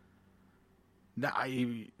then.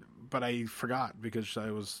 But I forgot because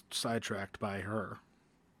I was sidetracked by her,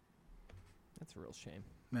 That's a real shame.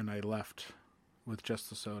 and I left with just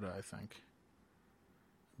the soda, I think.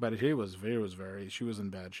 But she was in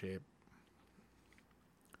bad shape.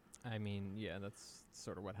 I mean, yeah, that's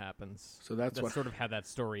sort of what happens. So that's what- sort of how that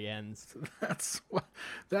story ends. That's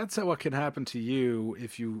what can happen to you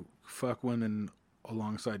if you fuck women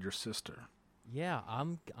alongside your sister. Yeah,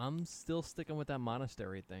 I'm still sticking with that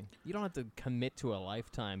monastery thing. You don't have to commit to a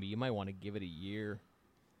lifetime, but you might want to give it a year.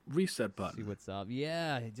 Reset See button. what's up.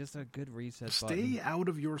 Yeah, just a good reset Stay button. out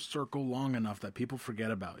of your circle long enough that people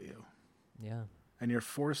forget about you. Yeah. And you're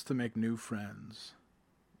forced to make new friends.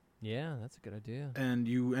 Yeah, that's a good idea. And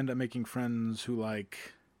you end up making friends who like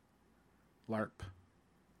LARP.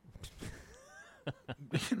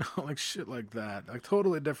 Like shit like that. Like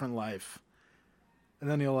totally different life. And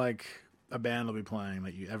then you'll like, a band will be playing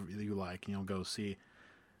that you like, and you'll go see.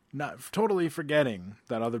 Not totally forgetting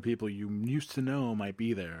that other people you used to know might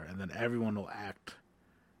be there, and then everyone will act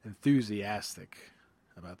enthusiastic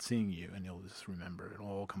about seeing you, and you'll just remember. It'll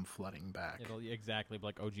all come flooding back. It'll exactly be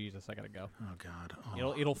like, oh Jesus, I gotta go. Oh God.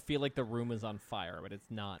 Oh. It'll feel like the room is on fire, but it's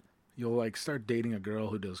not. You'll like start dating a girl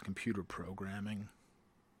who does computer programming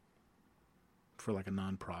for like a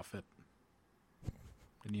nonprofit,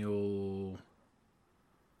 and you'll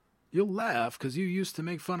laugh because you used to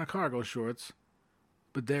make fun of cargo shorts,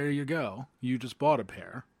 but there you go. You just bought a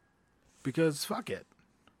pair because fuck it.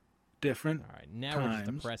 Different All right, now we're just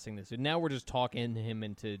times. depressing this dude. Now we're just talking him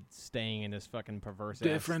into staying in this fucking perverse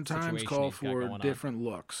Different ass times situation call he's got for going on. different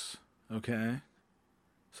looks. Okay.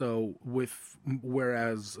 So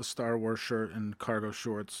whereas a Star Wars shirt and cargo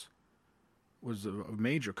shorts was a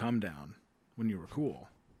major come down when you were cool.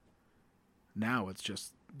 Now it's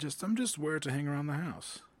just I'm just wear it to hang around the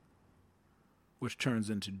house, which turns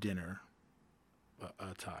into dinner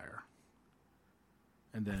attire.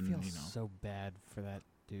 And I then feel so bad for that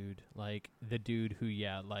dude. Like the dude who,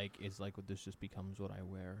 is like, well, this just becomes what I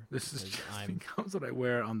wear. this is because just becomes what I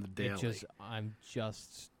wear on the daily.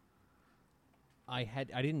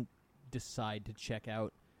 I didn't decide to check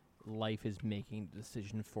out. Life is making the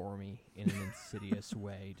decision for me in an insidious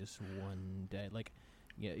way. Just one day, like,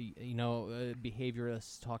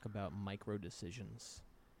 behaviorists talk about micro decisions.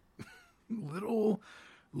 little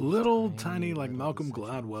tiny like little Malcolm decisions.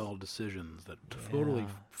 Gladwell decisions that totally Yeah.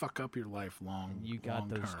 fuck up your life long. You got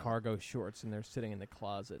those long-term. cargo shorts, and they're sitting in the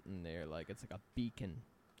closet, and they're like, it's like a beacon,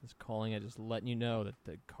 just calling it, just letting you know that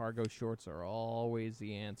the cargo shorts are always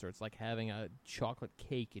the answer. It's like having a chocolate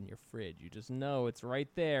cake in your fridge. You just know it's right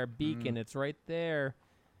there, beacon. It's right there.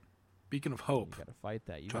 Beacon of You hope. gotta fight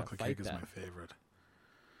that. You Chocolate gotta fight cake is that. my favorite.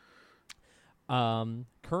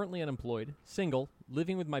 Currently unemployed, single,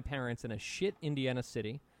 living with my parents in a shit Indiana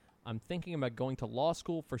city. I'm thinking about going to law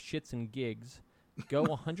school for shits and gigs, go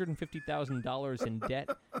 $150,000 in debt,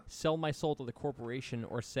 sell my soul to the corporation,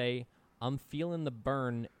 or say, I'm feeling the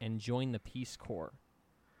burn and join the Peace Corps.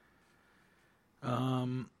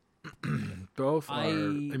 Both are. I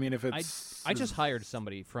mean, if it's, I just hired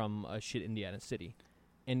somebody from shit Indiana City,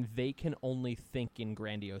 and they can only think in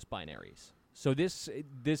grandiose binaries. So this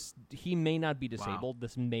he may not be disabled. Wow.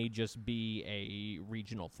 This may just be a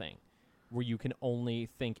regional thing, where you can only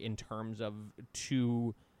think in terms of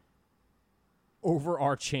two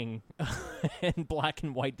overarching and black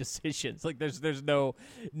and white decisions. Like there's no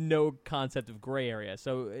concept of gray area.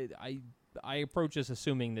 So I approach this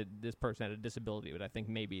assuming that this person had a disability, but I think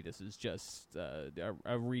maybe this is just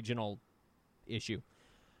a regional issue.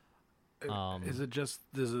 Is it just?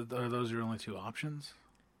 Are those your only two options?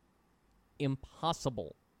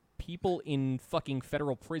 Impossible. People in fucking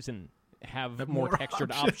federal prison have more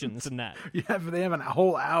textured options than that. They have a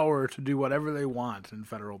whole hour to do whatever they want in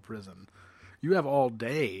federal prison. You have all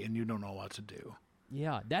day, and you don't know what to do.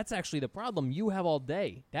 Yeah, that's actually the problem. You have all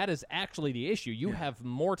day. That is actually the issue. You have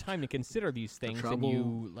more time to consider these things than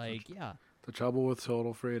you, The trouble with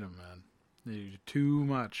total freedom, man. There's too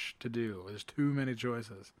much to do. There's too many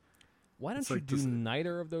choices. Why don't you do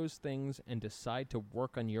neither of those things and decide to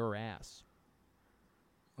work on your ass?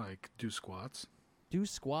 Like, do squats? Do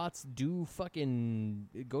squats. Do fucking...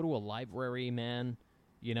 Go to a library, man.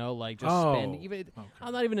 You know, like, just spend... Okay.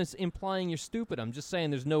 I'm not even implying you're stupid. I'm just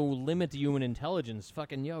saying there's no limit to human intelligence.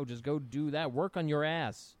 Fucking, just go do that. Work on your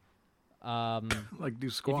ass. Like,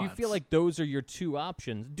 do squats. If you feel like those are your two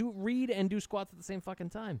options, read and do squats at the same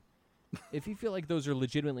fucking time. If you feel like those are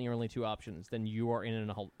legitimately your only two options, then you are in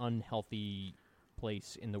an unhealthy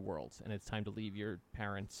place in the world, and it's time to leave your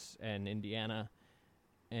parents and Indiana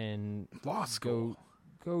and law school.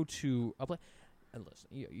 Go to a place. And listen,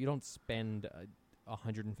 you don't spend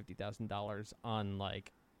 $150,000 on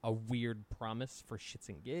like a weird promise for shits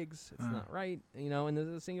and gigs. It's not right, And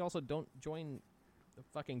the thing, you also don't join the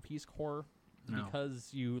fucking Peace Corps because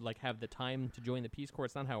you like have the time to join the Peace Corps.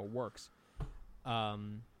 It's not how it works.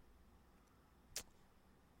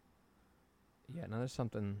 Yeah, now there's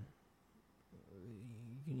something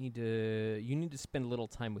you need to spend a little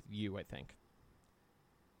time with you, I think.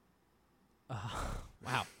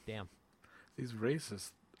 Wow, damn. These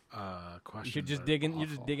racist questions. You're just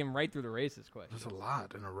digging right through the racist questions. There's a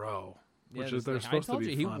lot in a row. Yeah, which is they're supposed to be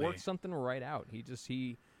funny. He worked something right out. He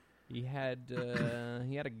had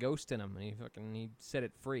a ghost in him, and he set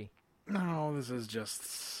it free. No, this is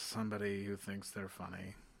just somebody who thinks they're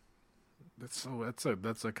funny. That's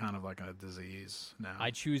a kind of like a disease now. I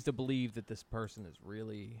choose to believe that this person is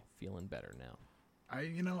really feeling better now.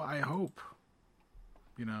 I hope.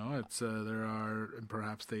 It's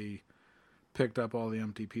perhaps they picked up all the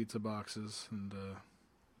empty pizza boxes and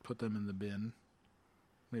put them in the bin.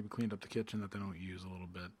 Maybe cleaned up the kitchen that they don't use a little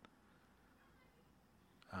bit.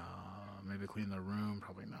 Maybe cleaned their room,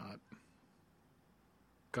 probably not.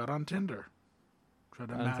 Got on Tinder. Tried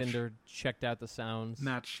to match. Tinder, checked out the sounds.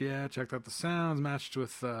 Checked out the sounds, matched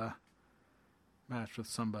with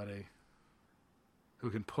somebody who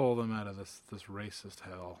can pull them out of this racist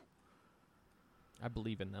hell. I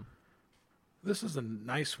believe in them. This is a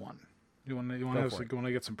nice one. You want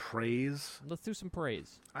to get some praise? Let's do some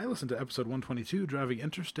praise. I listened to episode 122, driving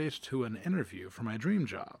interstate to an interview for my dream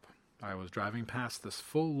job. I was driving past this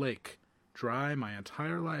full lake, dry my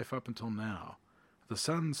entire life up until now. The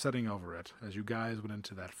sun setting over it as you guys went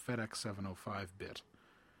into that FedEx 705 bit.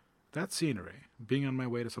 That scenery, being on my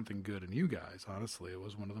way to something good, and you guys, honestly, it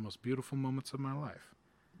was one of the most beautiful moments of my life.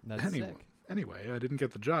 That's sick. Anyway, I didn't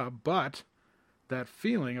get the job, but that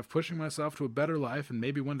feeling of pushing myself to a better life and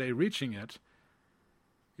maybe one day reaching it,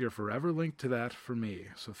 you're forever linked to that for me,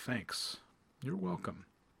 so thanks. You're welcome.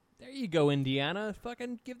 There you go, Indiana.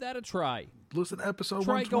 Fucking give that a try. Listen to episode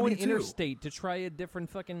try 122. Try going interstate to try a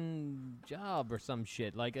different fucking job or some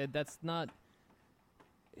shit. Like, that's not...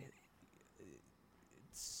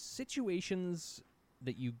 Situations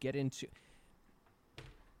that you get into...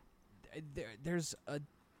 There's a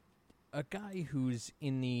guy who's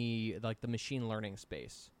in the machine learning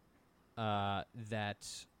space that...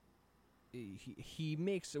 He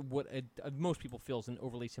makes what most people feel is an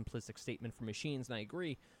overly simplistic statement for machines, and I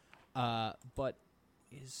agree. But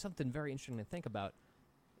is something very interesting to think about.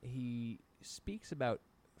 He speaks about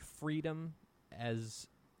freedom as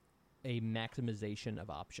a maximization of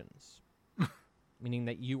options, meaning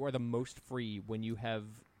that you are the most free when you have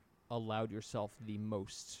allowed yourself the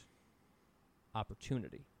most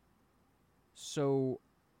opportunity. So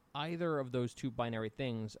either of those two binary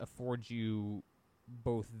things affords you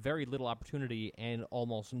both very little opportunity and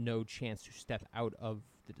almost no chance to step out of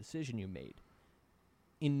the decision you made.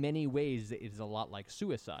 In many ways, it is a lot like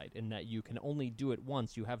suicide in that you can only do it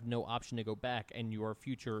once. You have no option to go back, and your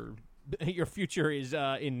future is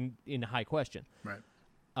in high question. Right.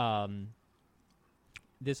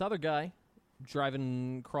 this other guy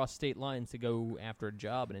driving across state lines to go after a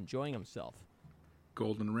job and enjoying himself.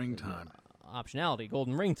 Golden ring time. Optionality,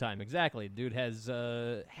 golden ring time, exactly. Dude has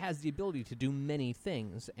the ability to do many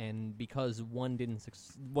things, and because one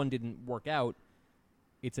didn't work out,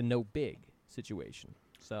 it's a no big situation.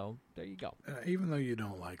 So there you go. Even though you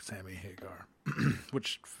don't like Sammy Hagar,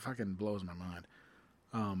 which fucking blows my mind,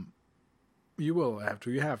 you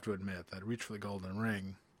have to admit that "Reach for the Golden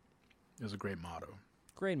Ring" is a great motto.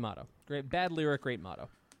 Great motto. Great bad lyric, great motto.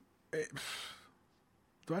 Do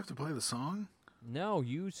I have to play the song? No,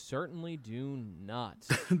 you certainly do not.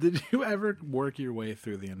 Did you ever work your way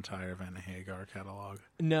through the entire Van Hagar catalog?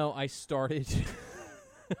 No, I started.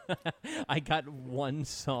 I got one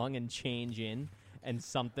song and change in, and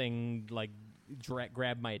something like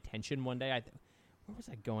grabbed my attention one day. Where was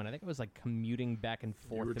I going? I think I was like commuting back and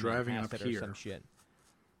forth. You were to driving up Manhasset or here. some shit.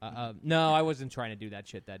 No, I wasn't trying to do that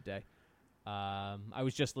shit that day. I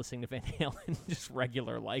was just listening to Van Halen, just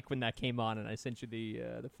regular like when that came on, and I sent you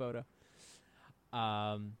the photo.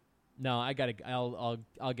 No, I'll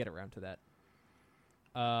get around to that.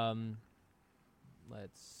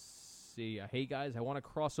 Let's see. Hey guys, I want to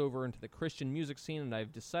cross over into the Christian music scene, and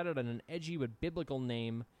I've decided on an edgy but biblical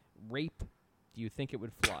name, Rape. Do you think it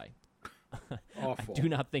would fly? Awful. I do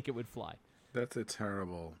not think it would fly. That's a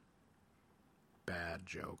terrible, bad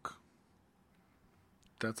joke.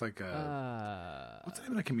 That's like what's the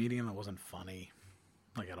name of a comedian that wasn't funny,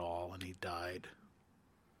 like at all, and he died?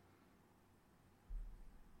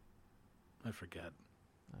 I forget.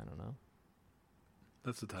 I don't know.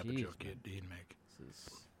 That's the type of Jeez, joke man. he'd make. This is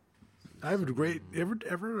I have a great. Ever did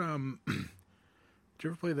you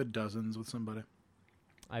ever play the Dozens with somebody?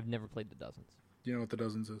 I've never played the Dozens. Do you know what the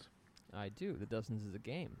Dozens is? I do. The Dozens is a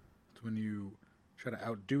game. It's when you try to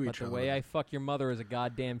outdo But each the other. way I fuck your mother is a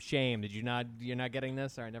goddamn shame. Did you not? You're not getting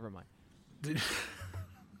this? All right, never mind.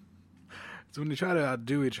 It's when you try to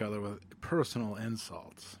outdo each other with personal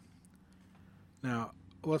insults. Now,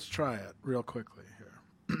 let's try it real quickly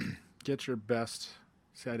here. Get your best.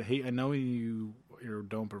 See, I know you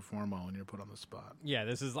don't perform well when you're put on the spot, Yeah,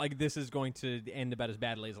 this is going to end about as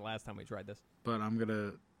badly as the last time we tried this. but I'm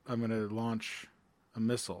gonna launch a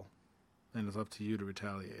missile, and it's up to you to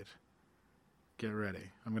retaliate. Get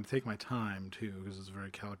ready. I'm gonna take my time too because it's a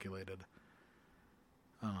very calculated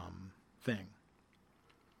thing.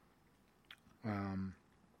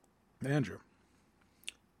 Andrew,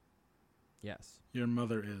 Yes. your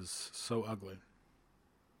mother is so ugly.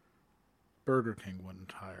 Burger King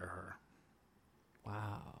wouldn't hire her.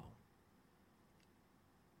 Wow.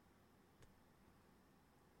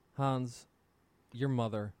 Hans, your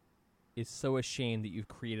mother is so ashamed that you've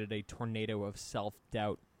created a tornado of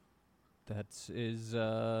self-doubt that is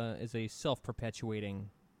a self-perpetuating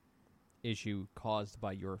issue caused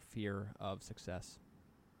by your fear of success.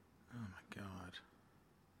 Oh my God.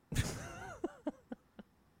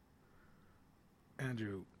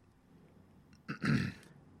 Andrew,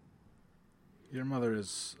 your mother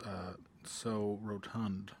is so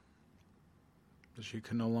rotund that she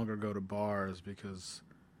can no longer go to bars because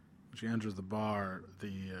when she enters the bar,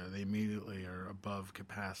 they immediately are above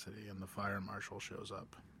capacity and the fire marshal shows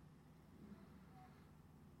up.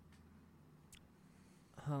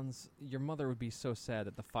 Hans, your mother would be so sad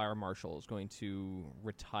that the fire marshal is going to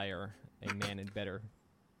retire a man in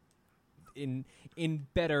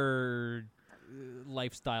better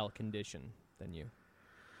lifestyle condition than you.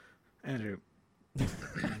 Andrew, I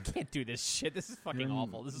can't do this shit. This is fucking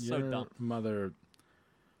awful. This is so your dumb. mother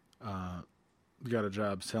got a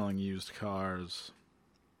job selling used cars,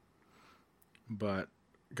 but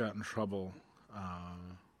got in trouble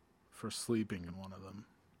for sleeping in one of them.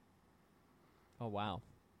 Oh wow.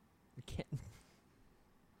 We can't.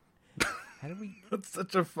 How do we? That's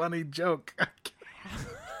such a funny joke.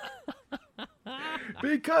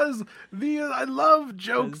 Because I love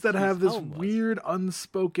jokes that have this homeless. weird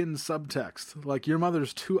unspoken subtext. Like your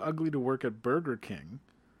mother's too ugly to work at Burger King,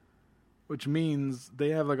 which means they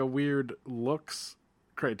have like a weird looks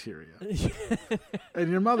criteria. And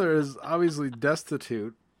your mother is obviously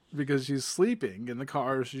destitute because she's sleeping in the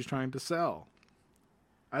car she's trying to sell.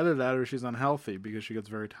 Either that or she's unhealthy because she gets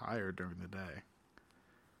very tired during the day.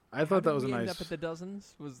 I thought that was a How did we nice. end up at the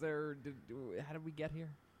Dozens? Was there? How did we get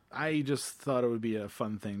here? I just thought it would be a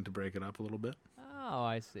fun thing to break it up a little bit. Oh,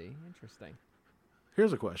 I see. Interesting.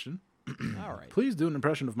 Here's a question. All right. Please do an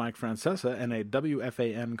impression of Mike Francesa and a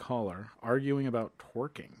WFAN caller arguing about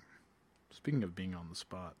twerking. Speaking of being on the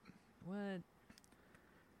spot. What?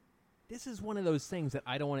 This is one of those things that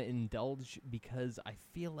I don't want to indulge because I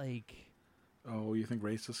feel like. Oh, you think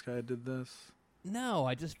Racist Guy did this? No,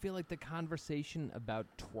 I just feel like the conversation about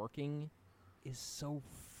twerking is so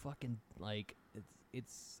fucking like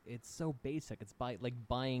it's so basic. It's like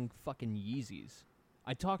buying fucking Yeezys.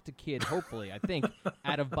 I talked to kid, hopefully, I think,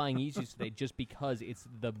 out of buying Yeezys today just because it's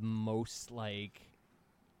the most like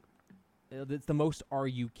it's the most are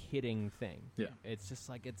you kidding thing. Yeah. It's just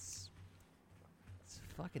like it's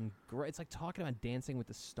fucking great. It's like talking about Dancing with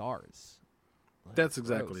the Stars. Like, That's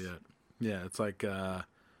exactly gross. it. Yeah, it's like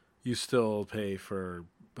you still pay for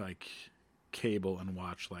like cable and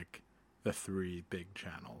watch like the 3 big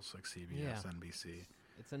channels like CBS, Yeah. NBC.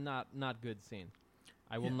 It's a not good scene.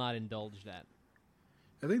 I will Yeah. not indulge that.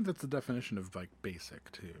 I think that's the definition of like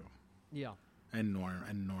basic too, Yeah. and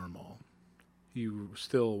normal. You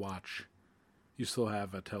still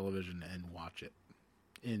have a television and watch it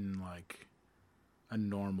in like a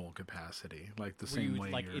normal capacity, like the Where same you,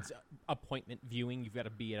 way like you're... it's appointment viewing. You've got to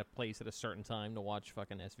be at a place at a certain time to watch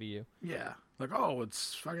fucking SVU. Yeah, like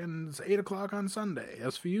it's 8 o'clock on Sunday.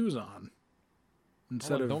 SVU's on.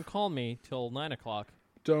 Instead Hold on, of don't call me till 9 o'clock.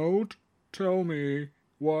 don't tell me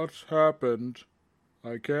what happened.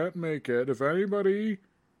 I can't make it. If anybody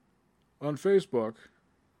on Facebook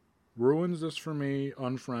ruins this for me,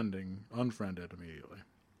 unfriended immediately.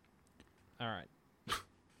 All right.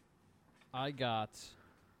 I got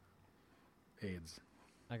AIDS.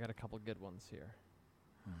 a couple good ones here.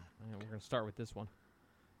 And we're gonna start with this one.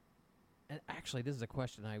 And actually, this is a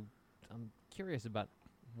question I'm curious about.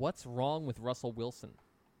 What's wrong with Russell Wilson?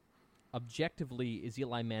 Objectively, is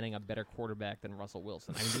Eli Manning a better quarterback than Russell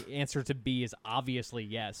Wilson? I mean, the answer to B is obviously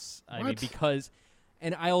yes. I mean, What? because,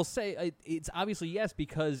 and I'll say it's obviously yes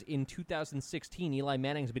because in 2016, Eli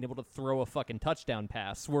Manning has been able to throw a fucking touchdown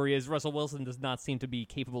pass, whereas Russell Wilson does not seem to be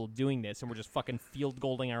capable of doing this, and we're just fucking field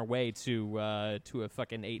goaling our way to a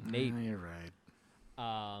fucking 8-8. You're right.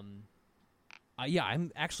 Yeah,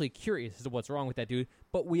 I'm actually curious as to what's wrong with that dude,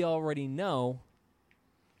 but we already know.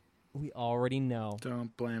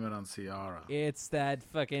 Don't blame it on Ciara. It's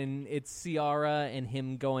Ciara and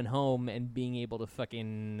him going home and being able to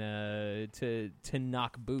fucking to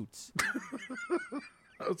knock boots.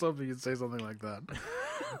 I was hoping you'd say something like that.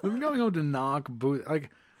 I'm going home to knock boot. Like,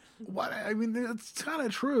 what? I mean, it's kind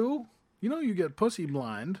of true. You know, you get pussy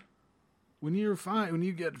blind when you're fine. When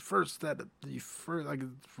you get for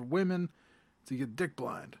women, so you get dick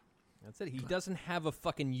blind. That's it. He doesn't have a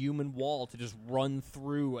fucking human wall to just run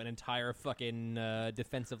through an entire fucking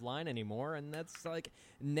defensive line anymore, and that's like.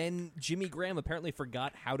 And then Jimmy Graham apparently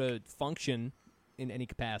forgot how to function in any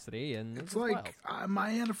capacity, and It's like I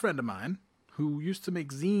had a friend of mine who used to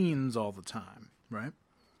make zines all the time, right?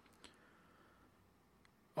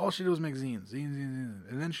 All she did was make zines,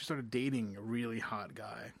 and then she started dating a really hot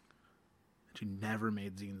guy, and she never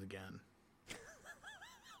made zines again.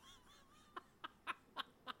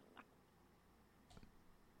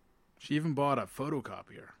 She even bought a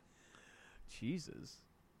photocopier. Jesus.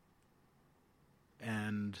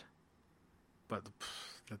 But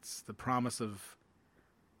that's the promise of.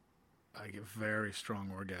 I get very strong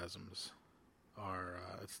orgasms.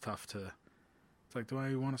 It's tough to. It's like, do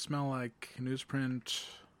I want to smell like newsprint?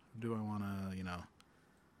 Do I want to,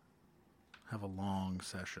 have a long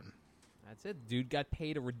session? That's it. Dude got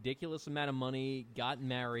paid a ridiculous amount of money, got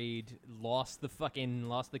married, lost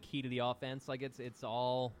the key to the offense. Like it's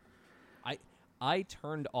all. I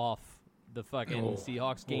turned off the fucking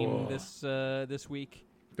Seahawks game this week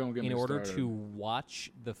Don't get me in order started. to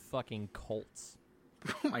watch the fucking Colts.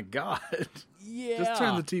 Oh my god! Yeah, Just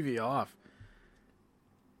turn the TV off.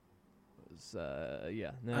 Yeah,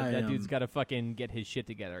 that dude's got to fucking get his shit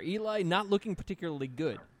together. Eli not looking particularly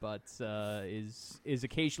good, but is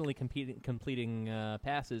occasionally completing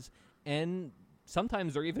passes, and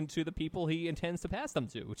sometimes they're even to the people he intends to pass them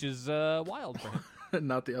to, which is wild for him.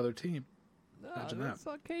 Not the other team. No, Imagine that. that's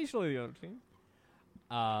occasionally the other team.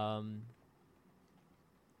 All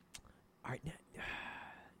right,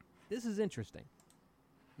 this is interesting.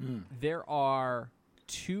 There are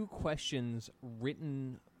 2 questions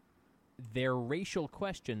written. They're racial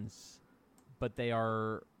questions, but they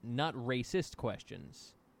are not racist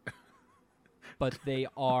questions. But they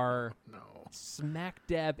are smack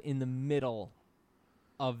dab in the middle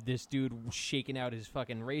of this dude shaking out his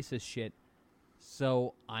fucking racist shit.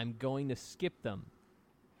 So I'm going to skip them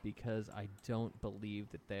because I don't believe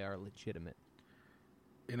that they are legitimate.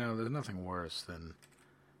 There's nothing worse than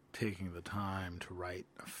taking the time to write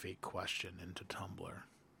a fake question into Tumblr.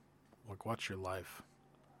 Like, what's your life?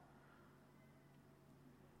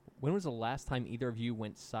 When was the last time either of you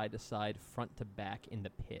went side to side, front to back in the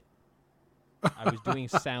pit? I was doing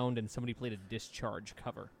sound and somebody played a Discharge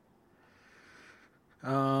cover.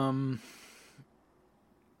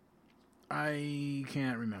 I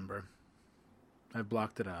can't remember. I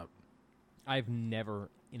blocked it out. I've never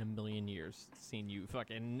in a million years seen you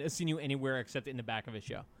anywhere except in the back of a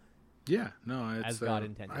show. Yeah, no, it's As God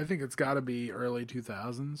intended. I think it's got to be early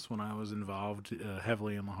 2000s when I was involved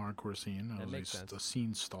heavily in the hardcore scene. I That was makes sense. a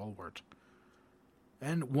scene stalwart.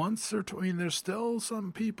 And once or twice, there's still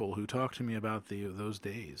some people who talk to me about those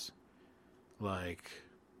days, like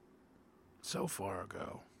so far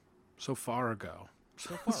ago, so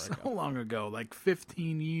long ago, like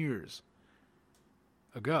 15 years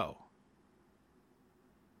ago.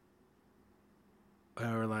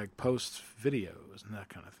 Or like post videos and that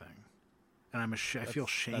kind of thing. And I feel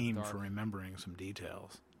That's shame dark. for remembering some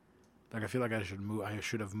details. Like I feel like I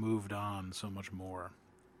should have moved on so much more.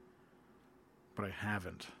 But I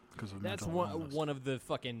haven't because of That's mental illness. one of the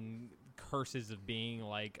fucking curses of being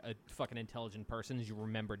like a fucking intelligent person is you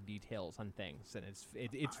remember details on things, and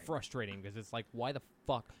it's frustrating because it's like why the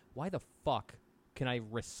fuck can I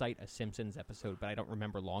recite a Simpsons episode but I don't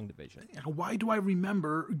remember Long Division? Why do I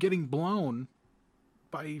remember getting blown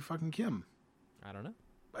by fucking Kim? I don't know.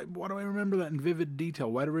 Why do I remember that in vivid detail?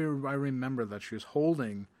 Why do I remember that she was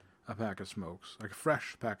holding a pack of smokes, like a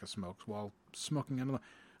fresh pack of smokes, while smoking another?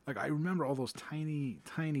 Like, I remember all those tiny,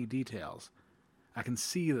 tiny details. I can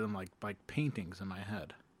see them like paintings in my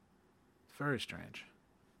head. It's very strange.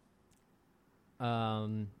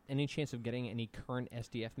 Any chance of getting any current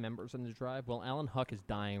SDF members on the drive? Well, Alan Huck is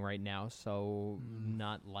dying right now, so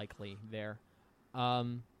not likely there.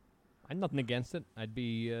 I'm nothing against it. I'd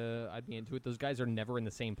be into it. Those guys are never in the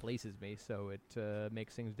same place as me, so it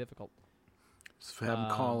makes things difficult. Just have them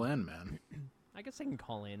call in, man. I guess I can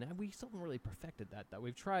call in. We still haven't really perfected that, though.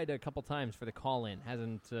 We've tried a couple times for the call in.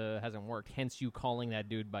 Hasn't worked. Hence you calling that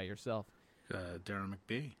dude by yourself. Darren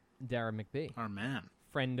McBee, Darren McBee, our man.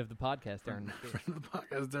 friend of the podcast, Darren McBee. Friend of the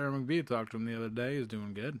podcast, Darren McBee. Talked to him the other day. He's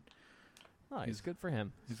doing good. Oh, he's good for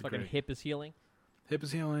him. His he's fucking great. hip is healing. Hip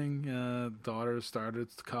is healing. Daughter started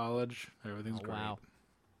college. Everything's great. Wow.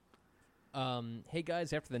 Hey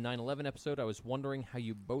guys, after the 9/11 episode, I was wondering how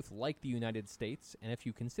you both like the United States and if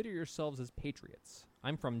you consider yourselves as patriots.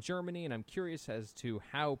 I'm from Germany, and I'm curious as to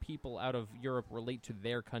how people out of Europe relate to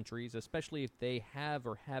their countries, especially if they have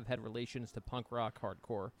or have had relations to punk rock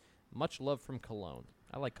hardcore. Much love from Cologne.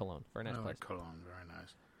 I like Cologne. Very nice I place. like Cologne. Very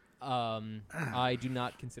nice. I do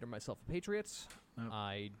not consider myself a patriot.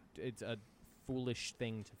 Nope. It's a foolish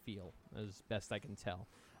thing to feel, as best I can tell.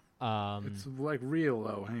 It's like real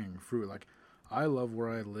low-hanging fruit. Like, I love where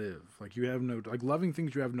I live. Like, you have no... Like, loving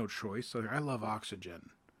things you have no choice. Like, I love Oxygen.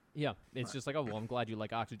 Yeah, it's just like, oh, well, I'm glad you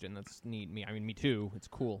like Oxygen. That's neat. Me too. It's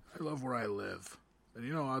cool. I love where I live. And,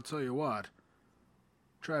 you know, I'll tell you what.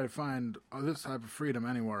 Try to find this type of freedom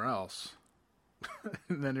anywhere else.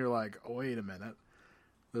 And then you're like, oh, wait a minute.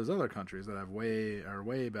 There's other countries that are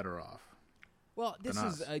way better off. Well, this than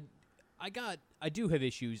is... us. I do have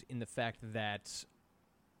issues in the fact that...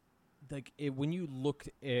 Like when you look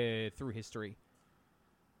through history,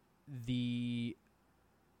 the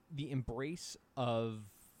embrace of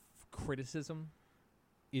criticism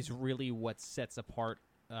is really what sets apart,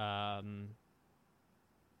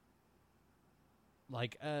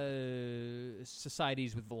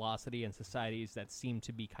 societies with velocity and societies that seem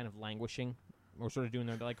to be kind of languishing or sort of doing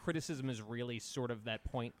their like criticism is really sort of that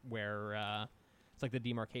point where it's like the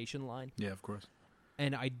demarcation line. Yeah, of course.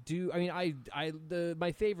 And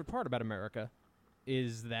my favorite part about America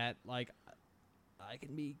is that, like, I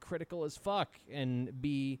can be critical as fuck and I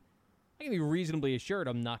can be reasonably assured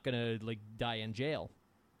I'm not going to, like, die in jail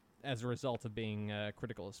as a result of being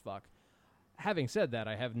critical as fuck. Having said that,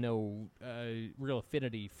 I have no real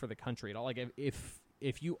affinity for the country at all. Like,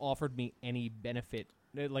 if you offered me any benefit,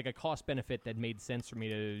 like a cost benefit that made sense for me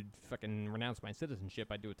to fucking renounce my citizenship,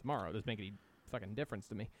 I'd do it tomorrow. It doesn't make any fucking difference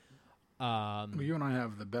to me. Well, you and I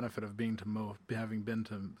have the benefit of being having been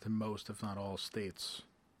to most, if not all, states.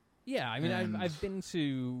 Yeah, I mean, I've been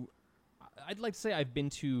to... I'd like to say I've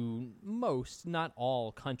been to most, not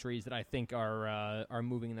all, countries that I think are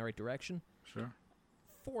moving in the right direction. Sure.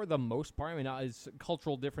 For the most part, I mean, as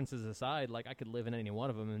cultural differences aside, like, I could live in any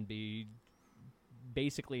one of them and be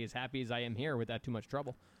basically as happy as I am here without too much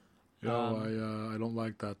trouble. I don't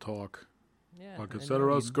like that talk. Yeah, I I consider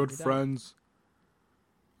know, us good you don't. friends.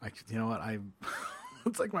 You know what?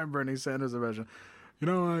 It's like my Bernie Sanders impression. You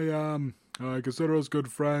know, I consider us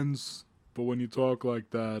good friends, but when you talk like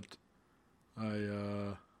that,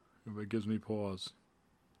 it gives me pause.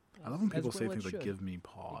 I love when As people say well it things like should. "give me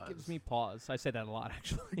pause." It gives me pause. I say that a lot,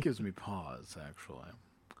 actually. It gives me pause, actually.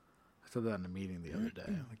 I said that in a meeting the other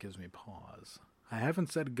day. It gives me pause. I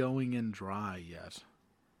haven't said going in dry yet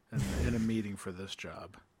in a meeting for this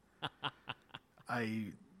job.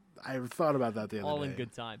 I thought about that the other day. All in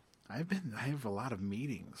good time. I have a lot of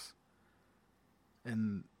meetings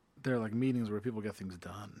And they're like meetings where people get things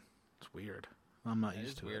done. It's weird. I'm not It used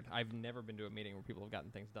is to weird. it. I've never been to a meeting where people have gotten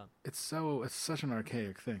things done. It's such an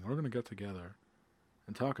archaic thing. We're going to get together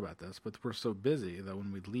and talk about this, but we're so busy that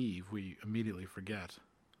when we leave, we immediately forget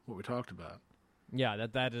what we talked about. Yeah,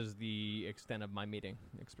 that is the extent of my meeting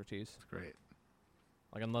expertise. It's great.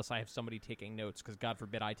 Like, unless I have somebody taking notes, because God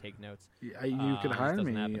forbid I take notes. Yeah, you could this hire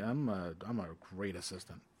doesn't me. happen. I'm a great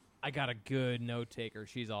assistant. I got a good note taker.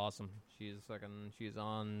 She's awesome. She's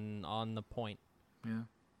on the point. Yeah,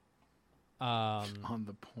 Um, on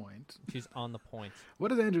the point. she's on the point.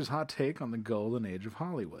 What is Andrew's hot take on the golden age of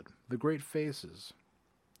Hollywood? The great faces.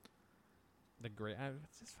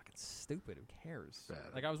 It's just fucking stupid. Who cares?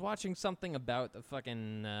 Bad. Like, I was watching something about the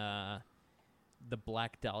fucking the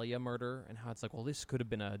Black Dahlia murder and how it's like, well, this could have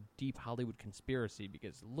been a deep Hollywood conspiracy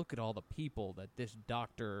because look at all the people that this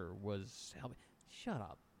doctor was helping. Shut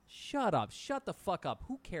up. Shut the fuck up.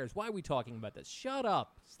 Who cares? Why are we talking about this? Shut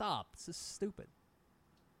up. Stop. This is stupid.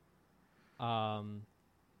 Yeah.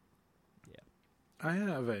 I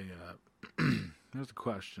have a there's a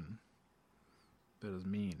question that is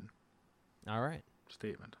mean All right.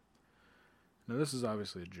 statement. Now this is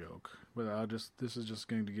obviously a joke, but this is just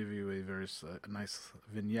going to give you a very a nice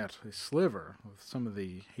vignette, a sliver of some of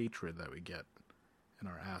the hatred that we get in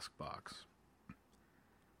our Ask box.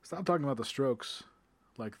 Stop talking about the Strokes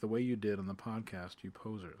like the way you did on the podcast, you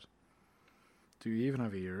posers. Do you even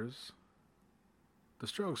have ears? The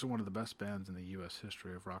Strokes are one of the best bands in the U.S.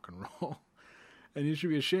 history of rock and roll, and you should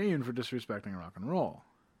be ashamed for disrespecting rock and roll.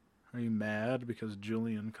 Are you mad because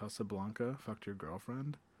Julian Casablanca fucked your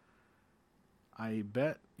girlfriend? I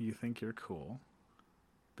bet you think you're cool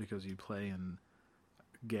because you play in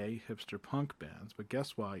gay hipster punk bands, but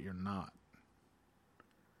guess what? You're not.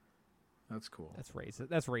 That's cool. That's racist.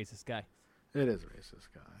 That's racist, guy. It is a racist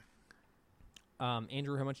guy.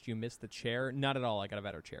 Andrew, how much do you miss the chair? Not at all. I got a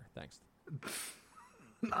better chair. Thanks.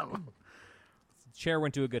 No. The chair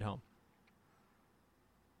went to a good home.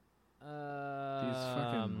 These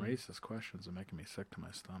fucking racist questions are making me sick to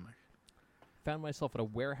my stomach. Found myself at a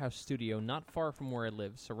warehouse studio not far from where I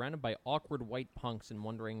live, surrounded by awkward white punks and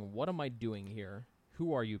wondering, what am I doing here?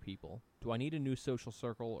 Who are you people? Do I need a new social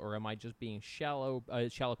circle, or am I just being a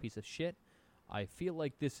shallow piece of shit? I feel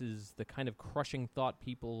like this is the kind of crushing thought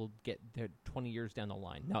people get there 20 years down the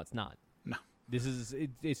line. No, it's not. No. This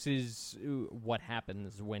is what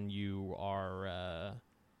happens when you are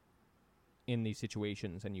in these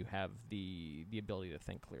situations and you have the ability to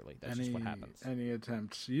think clearly. That's just what happens. Any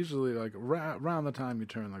attempts, usually like around the time you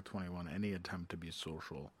turn like 21, any attempt to be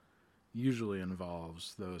social usually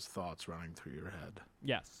involves those thoughts running through your head.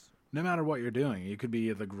 Yes. No matter what you're doing, you could be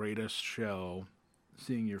at the greatest show,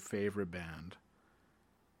 seeing your favorite band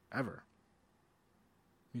ever.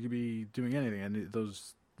 You could be doing anything,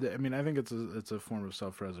 and I think it's a form of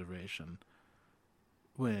self-preservation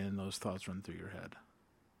when those thoughts run through your head.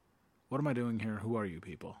 What am I doing here? Who are you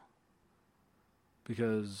people?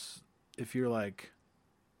 Because if you're like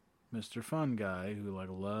Mr. Fun Guy who like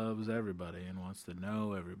loves everybody and wants to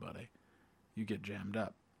know everybody, you get jammed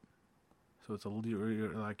up. So it's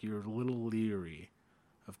you're a little leery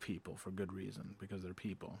of people for good reason, because they're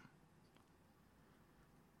people.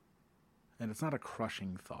 And it's not a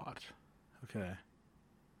crushing thought, okay?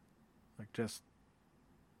 Like, just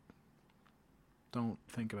don't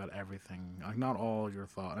think about everything. Like, not all your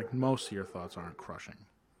thoughts, like, most of your thoughts aren't crushing.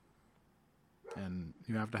 And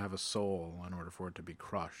you have to have a soul in order for it to be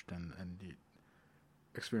crushed, and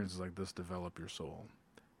experiences like this develop your soul.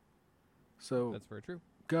 So That's very true.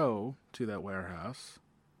 go to that warehouse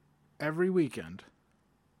every weekend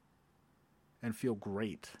and feel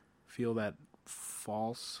great. Feel that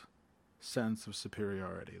false sense of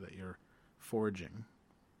superiority that you're forging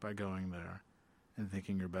by going there and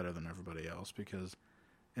thinking you're better than everybody else, because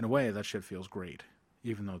in a way that shit feels great,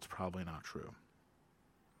 even though it's probably not true.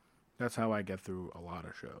 That's how I get through a lot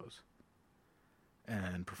of shows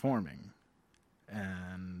and performing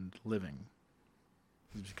and living,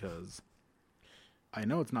 is because I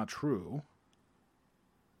know it's not true,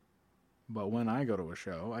 but when I go to a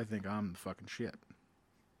show, I think I'm the fucking shit.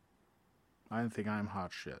 I think I'm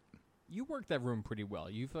hot shit. You work that room pretty well.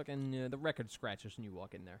 You fucking the record scratches when you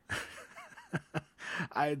walk in there.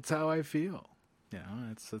 It's how I feel. You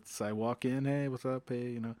know, it's I walk in, hey, what's up, hey,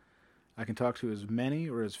 you know. I can talk to as many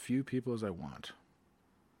or as few people as I want.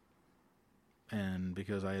 And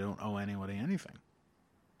because I don't owe anybody anything.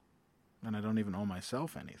 And I don't even owe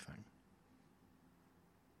myself anything.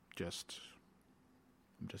 I'm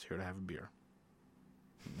just here to have a beer.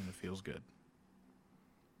 And it feels good.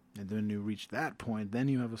 And then you reach that point, then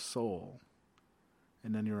you have a soul.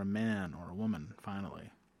 And then you're a man or a woman,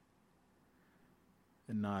 finally.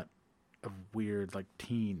 and not a weird like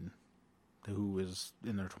teen who is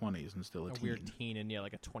in their 20s and still a teen. weird teen in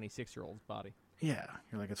like a 26-year-old's body. Yeah,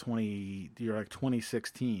 you're like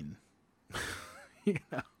 2016. You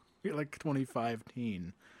know, you're like 25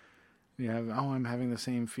 teen. You have, I'm having the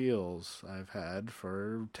same feels I've had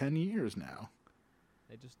for 10 years now.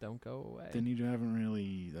 They just don't go away. Then you haven't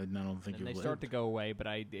really, I don't think And you've they start lived. to go away, but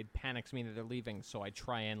it panics me that they're leaving, so I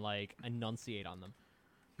try and like enunciate on them.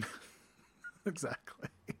 Exactly.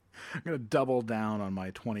 I'm going to double down on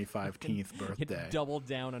my 25th birthday. Double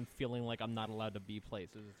down on feeling like I'm not allowed to be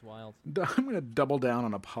places. It's wild. I'm going to double down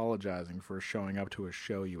on apologizing for showing up to a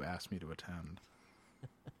show you asked me to attend.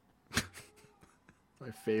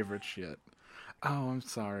 My favorite shit. Oh, I'm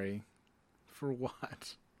sorry. For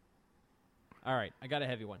what? All right, I got a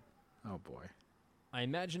heavy one. Oh, boy. I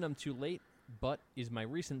imagine I'm too late, but is my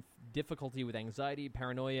recent difficulty with anxiety,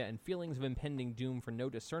 paranoia, and feelings of impending doom for no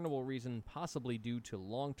discernible reason, possibly due to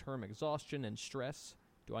long-term exhaustion and stress?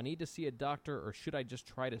 Do I need to see a doctor, or should I just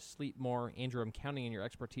try to sleep more? Andrew, I'm counting on your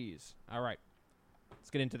expertise. All right, let's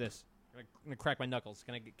get into this. I'm gonna crack my knuckles.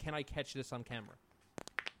 Can I catch this on camera?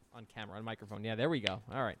 On microphone. Yeah, there we go.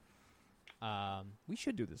 All right. We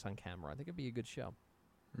should do this on camera. I think it'd be a good show.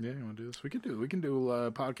 Yeah, you want to do this? We can do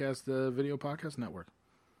podcast, video podcast network.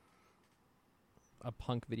 A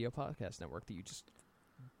punk video podcast network that you just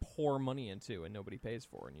pour money into and nobody pays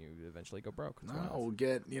for, and you eventually go broke. It's No, wild.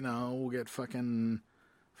 we'll get fucking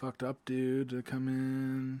fucked up dude to come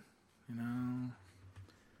in.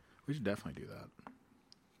 We should definitely do that.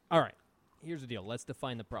 All right. Here's the deal. Let's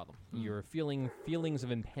define the problem. You're feeling feelings of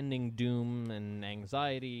impending doom and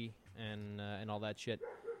anxiety and all that shit.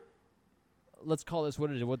 Let's call this what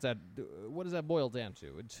it is. What does that boil down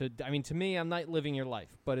to? To me, I'm not living your life,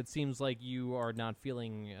 but it seems like you are not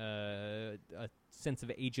feeling a sense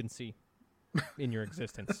of agency in your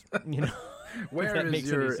existence. Where that is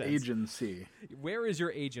makes any your sense. agency? Where is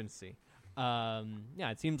your agency?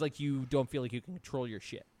 It seems like you don't feel like you can control your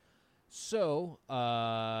shit. So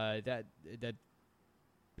that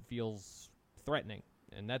feels threatening,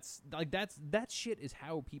 and that shit is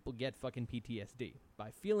how people get fucking PTSD,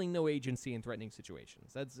 by feeling no agency in threatening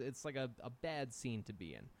situations. It's like a bad scene to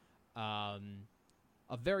be in, a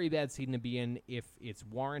very bad scene to be in if it's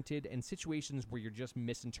warranted. And situations where you're just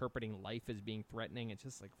misinterpreting life as being threatening, it's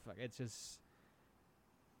just like fuck. It's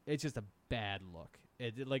just a bad look.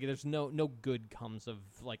 There's no good comes of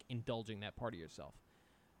like indulging that part of yourself.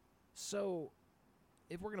 So,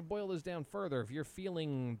 if we're going to boil this down further, if you're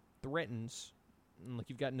feeling threatened, and like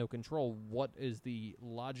you've got no control, what is the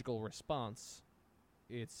logical response?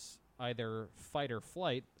 It's either fight or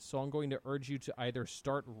flight, so I'm going to urge you to either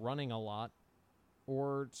start running a lot,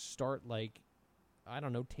 or start,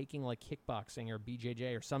 taking, kickboxing or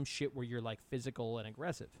BJJ or some shit where you're, physical and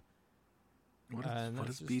aggressive. What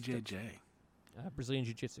is just BJJ? Brazilian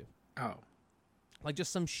Jiu-Jitsu. Oh.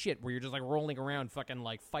 Just some shit where you're just rolling around fucking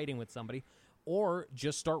fighting with somebody, or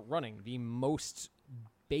just start running. The most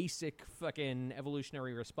basic fucking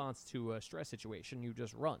evolutionary response to a stress situation, you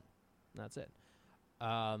just run. That's it.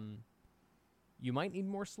 You might need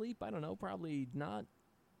more sleep. I don't know. Probably not.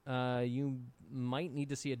 You might need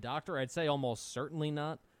to see a doctor. I'd say almost certainly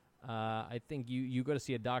not. I think you go to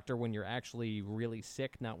see a doctor when you're actually really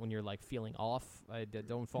sick, not when you're feeling off.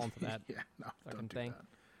 Don't fall into that Yeah, no, fucking don't do thing. that.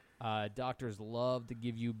 Doctors love to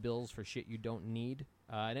give you bills for shit you don't need.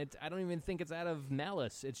 And I don't even think it's out of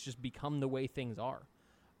malice. It's just become the way things are.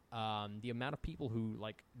 The amount of people who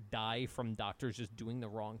die from doctors just doing the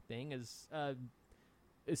wrong thing is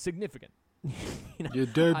significant. You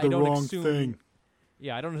did I the don't wrong assume- thing.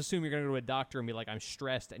 Yeah, I don't assume you're going to go to a doctor and be like, I'm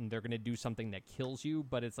stressed, and they're going to do something that kills you.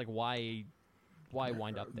 But it's why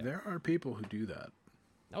wind up there? There are people who do that.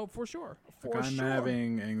 Oh, for sure. Like, I'm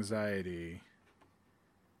having anxiety,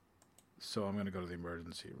 so I'm going to go to the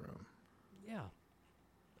emergency room, Yeah.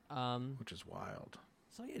 which is wild.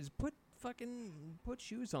 So yeah, just put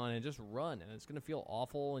shoes on and just run, and it's gonna feel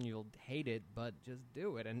awful and you'll hate it, but just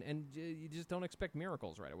do it. And you just don't expect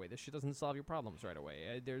miracles right away. This shit doesn't solve your problems right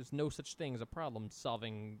away. There's no such thing as a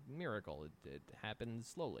problem-solving miracle. It happens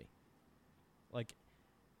slowly.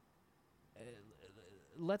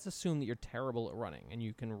 Let's assume that you're terrible at running and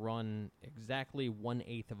you can run exactly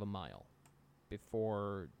 1/8 of a mile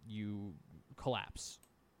before you collapse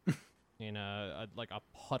in a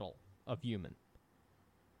puddle of human.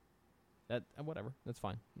 That whatever, that's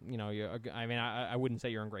fine. I wouldn't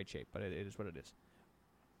say you're in great shape, but it is what it is.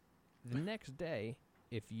 The next day,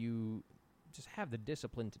 if you just have the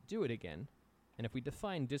discipline to do it again, and if we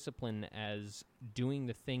define discipline as doing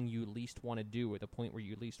the thing you least want to do at the point where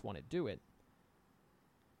you least want to do it,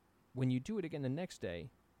 when you do it again the next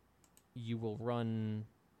day, you will run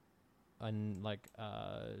on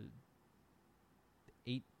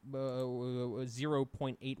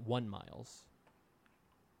 0.81 miles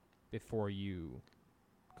before you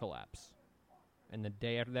collapse. And the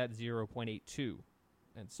day after that, 0.82,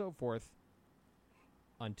 and so forth,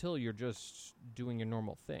 until you're just doing your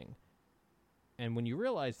normal thing. And when you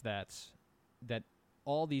realize that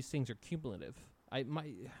all these things are cumulative,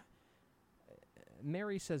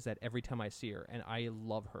 Mary says that every time I see her, and I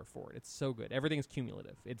love her for it. It's so good. Everything's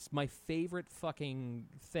cumulative. It's my favorite fucking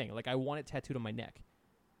thing. Like, I want it tattooed on my neck.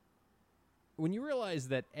 When you realize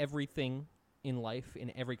that everything in life,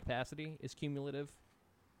 in every capacity, is cumulative,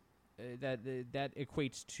 that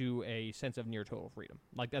equates to a sense of near total freedom.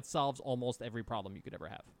 Like, that solves almost every problem you could ever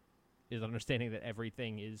have, is understanding that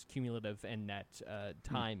everything is cumulative and that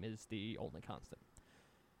time is the only constant.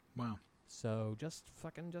 Wow. So just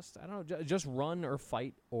I don't know, just run or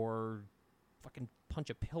fight or fucking punch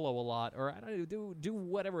a pillow a lot, or I don't know, do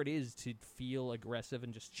whatever it is to feel aggressive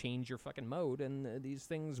and just change your fucking mode, and these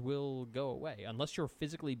things will go away. Unless you're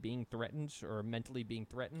physically being threatened or mentally being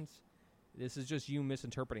threatened, this is just you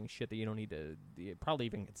misinterpreting shit that you don't need to probably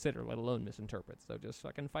even consider, let alone misinterpret. So just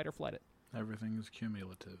fucking fight or flight it. Everything is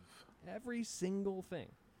cumulative. Every single thing.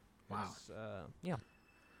 Wow. It's, yeah.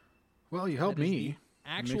 Well, you helped That is me. the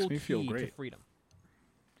actual me feel key to great. freedom.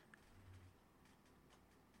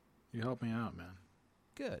 You helped me out, man.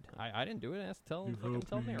 Good. I didn't do it. I have to tell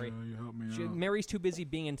Mary. You helped me out. Mary's too busy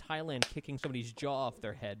being in Thailand kicking somebody's jaw off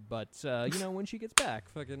their head, but when she gets back,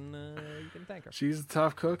 fucking you can thank her. She's a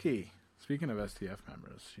tough cookie. Speaking of STF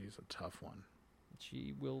members, she's a tough one.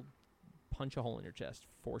 She will punch a hole in your chest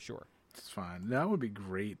for sure. It's fine. That would be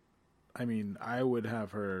great. I mean, I would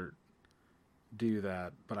have her do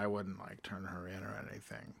that, but I wouldn't turn her in or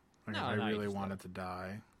anything. If I really wanted to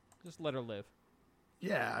die. Just let her live.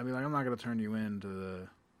 Yeah, I mean, I'm not going to turn you into the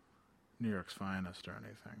New York's finest or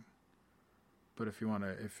anything. But if you want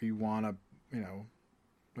to,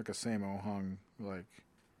 like a Sammo Hung,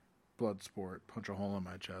 blood sport, punch a hole in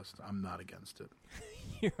my chest, I'm not against it.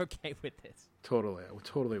 You're okay with this?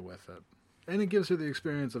 Totally with it. And it gives her the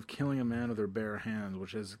experience of killing a man with her bare hands,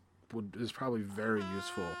 which is probably very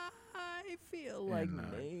useful. I feel like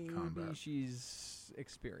maybe combat. she's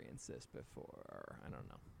experienced this before. I don't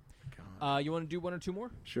know. God. You want to do one or two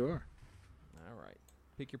more? Sure. All right.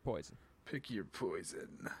 Pick your poison. Pick your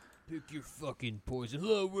poison. Pick your fucking poison.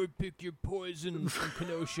 Hello, we're Pick Your Poison from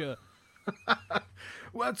Kenosha.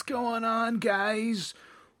 What's going on, guys?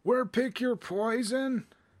 We're Pick Your Poison.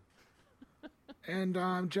 And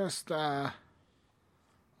I'm just gonna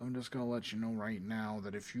let you know right now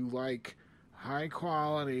that if you like high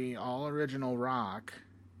quality, all original rock,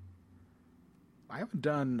 I haven't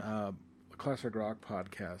done a classic rock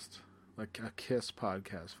podcast, like a Kiss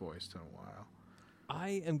podcast voice, in a while.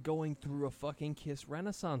 I am going through a fucking Kiss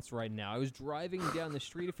renaissance right now. I was driving down the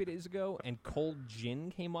street a few days ago, and Cold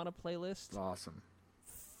Gin came on a playlist. Awesome.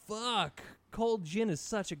 Fuck. Cold Gin is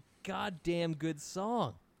such a goddamn good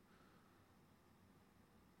song.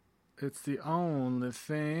 It's the only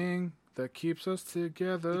thing that keeps us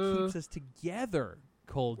together. It keeps us together,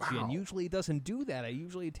 Cold Wow. Gin. Usually it doesn't do that. It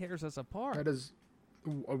usually tears us apart. That is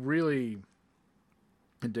a really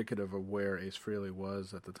indicative of where Ace Frehley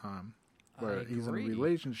was at the time. Where I he's in a agree.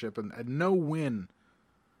 relationship, and a no-win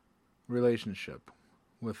relationship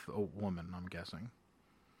with a woman, I'm guessing.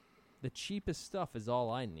 The cheapest stuff is all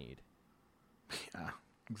I need. Yeah,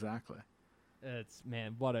 exactly.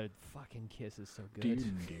 Man, what a fucking Kiss is so good.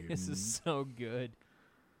 Doo-doo. This is so good.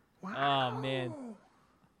 Wow. Oh man,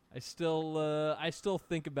 I still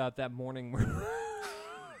think about that morning where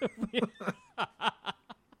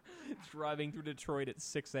driving through Detroit at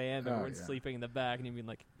 6 a.m. Oh, Everyone's yeah. sleeping in the back, and you being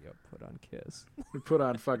like, "Yo, put on Kiss." We put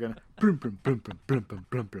on fucking blum blum blum blum blum blum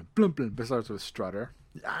blum blum blum blum. It starts with Strutter.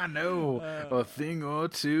 I know a thing or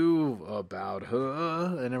two about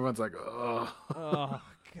her, and everyone's like, "Oh, Oh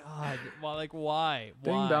God! Well, why?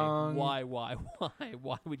 Ding Why? dong. Why?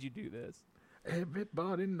 Why would you do this?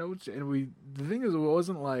 everybody knows." And the thing is, it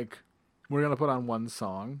wasn't like we're gonna put on one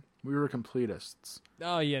song. We were completists.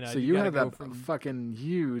 Oh yeah, no. So you gotta had go that from fucking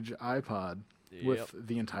huge iPod with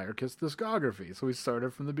the entire Kiss discography. So we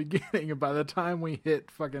started from the beginning, and by the time we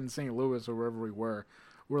hit fucking St. Louis or wherever we were,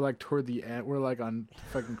 we're toward the end. We're on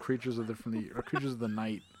fucking Creatures of the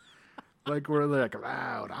Night. We're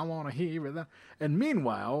loud. I want to hear that. And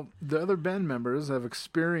meanwhile, the other band members have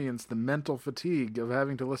experienced the mental fatigue of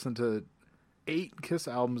having to listen to 8 Kiss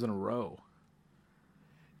albums in a row.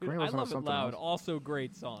 Dude, Grant I was on Love It something Loud. else. Also,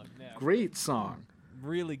 great song. Yeah, Great song.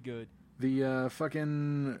 really good. The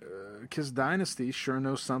fucking Kiss Dynasty sure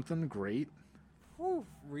knows something. Great. Whew,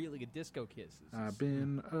 really good. Disco Kiss. I've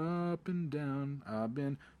been up and down. I've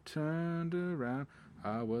been turned around.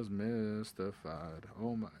 I was mystified.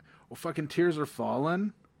 Oh my! Well, fucking Tears Are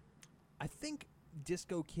Falling. I think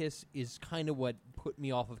Disco Kiss is kind of what put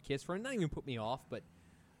me off of Kiss. Not even put me off, but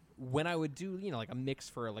when I would do, like a mix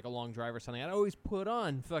for like a long drive or something, I'd always put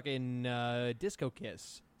on fucking Disco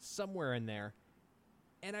Kiss somewhere in there.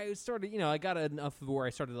 And I started, I got enough where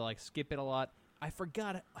I started to like skip it a lot. I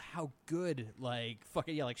forgot how good like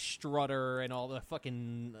Strutter and all the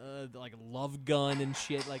fucking like Love Gun and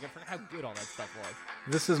shit. Like I forgot how good all that stuff was.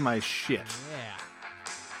 This is my shit. Yeah.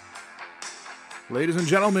 Ladies and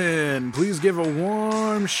gentlemen, please give a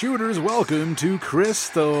warm shooter's welcome to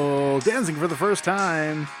Crystal, dancing for the first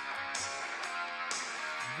time.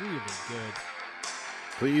 Really good.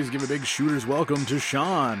 Please give a big shooter's welcome to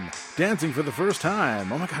Sean, dancing for the first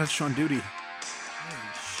time. Oh my god, it's Sean Duty.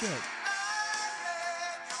 Holy shit.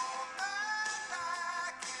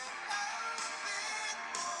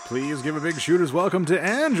 Please give a big shooter's welcome to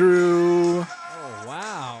Andrew, Oh,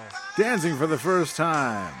 wow. dancing for the first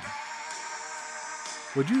time.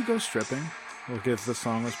 Would you go stripping if the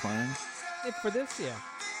song was playing? For this, yeah.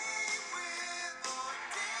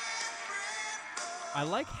 I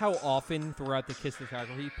like how often throughout the Kiss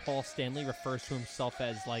discography, Paul Stanley refers to himself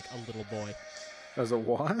as like a little boy. As a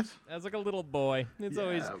what? As like a little boy. It's Yeah.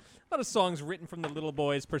 always a lot of songs written from the little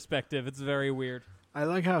boy's perspective. It's very weird. I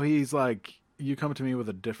like how he's like, you come to me with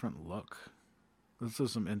a different look. This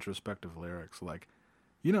is some introspective lyrics. Like,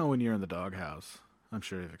 when you're in the doghouse, I'm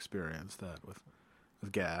sure you've experienced that with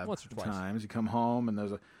Gab. Once or twice. Times you come home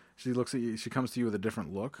and she looks at you. She comes to you with a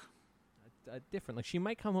different look. Different. Like she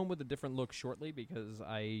might come home with a different look shortly because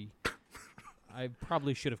I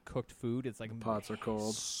probably should have cooked food. It's like Pots are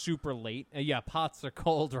cold. super late. Yeah, pots are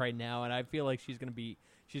cold right now, and I feel like she's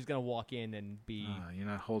gonna walk in and be You're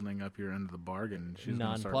not holding up your end of the bargain. She's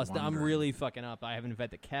gonna start nonplussed. I'm wondering. really fucking up. I haven't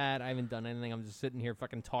fed the cat. I haven't done anything. I'm just sitting here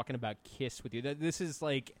fucking talking about Kiss with you. This is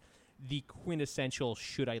like the quintessential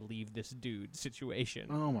should I leave this dude situation.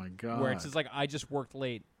 Oh my god! Where it's just like I just worked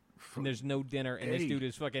late and there's no dinner and this Hey. dude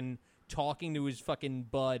is fucking talking to his fucking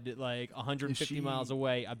bud like 150 miles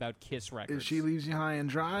away about Kiss records. If she leaves you high and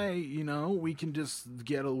dry, we can just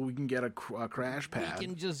get a crash pad. We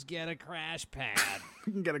can just get a crash pad.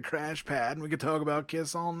 We can get a crash pad and we can talk about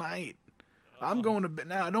Kiss all night. I'm going to bed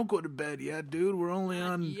now. Don't go to bed yet, dude. We're only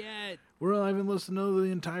on. Yet. We're not even listening to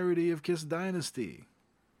the entirety of Kiss Dynasty.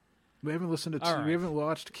 We haven't listened to. All right. We haven't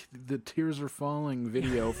watched the Tears Are Falling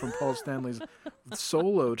video from Paul Stanley's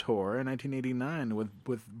solo tour in 1989 with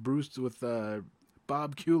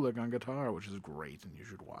Bob Kulick on guitar, which is great, and you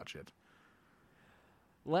should watch it.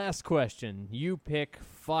 Last question. You pick.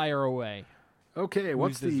 Fire away. Okay,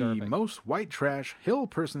 what's the deserving? most white trash hill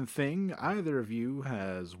person thing either of you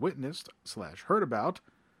has witnessed / heard about?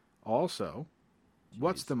 Also,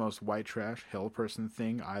 what's the most white trash hill person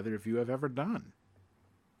thing either of you have ever done?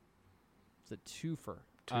 It's a twofer.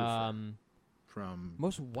 From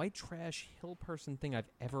Most white trash hill person thing I've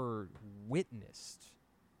ever witnessed.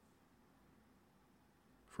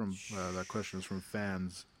 That question is from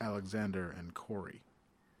fans Alexander and Corey.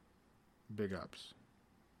 Big ups.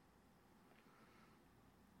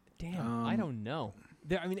 Damn, I don't know.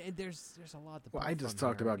 There's a lot to. Well, pull I just from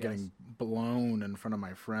talked here, I about guess. getting blown in front of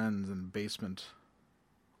my friends in the basement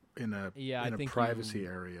in a Yeah, I in a think privacy you-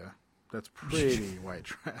 area. That's pretty white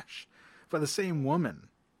trash. By the same woman.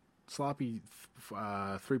 Sloppy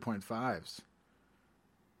 3.5s.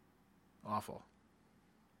 Awful.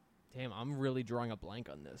 Damn, I'm really drawing a blank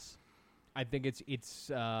on this. I think it's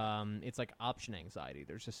like option anxiety.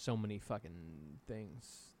 There's just so many fucking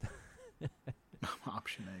things.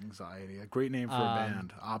 Option anxiety. A great name for a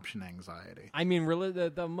band. Option anxiety. I mean, really,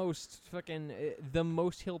 the most fucking the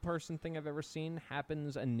most hill person thing I've ever seen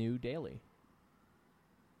happens anew daily.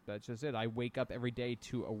 That's just it. I wake up every day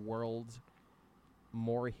to a world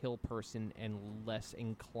more hill person and less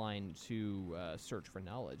inclined to search for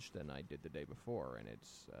knowledge than I did the day before, and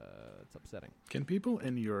it's upsetting. Can people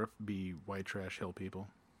in Europe be white trash hill people?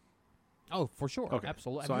 Oh, for sure, Okay.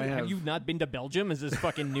 absolutely. So have you not been to Belgium? Is this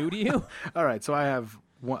fucking new to you? All right, so I have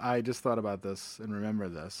one, I just thought about this and remember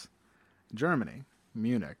this. Germany,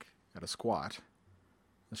 Munich, at a squat,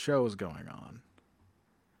 the show is going on,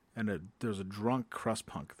 and there's a drunk crust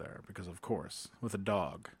punk there because, of course, with a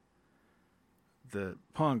dog. The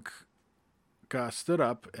punk stood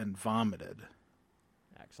up and vomited,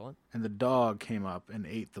 Excellent. and the dog came up and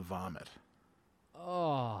ate the vomit.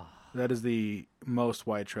 Oh, That is the most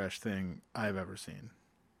white trash thing I've ever seen.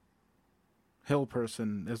 Hill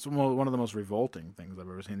person, it's one of the most revolting things I've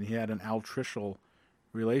ever seen. He had an altricial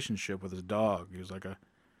relationship with his dog. He was like a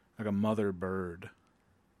mother bird.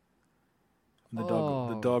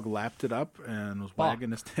 The dog lapped it up and was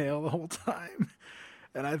wagging his tail the whole time.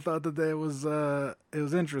 And I thought that it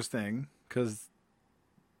was interesting because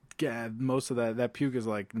most of that puke is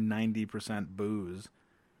like 90% booze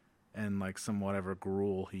and like some whatever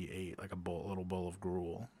gruel he ate, like a little bowl of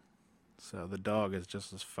gruel. So the dog is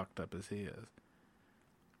just as fucked up as he is.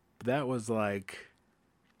 But that was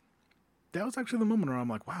actually the moment where I'm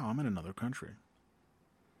like, wow, I'm in another country.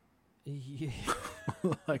 Yeah.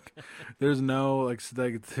 Like, there's no it's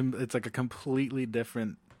like a completely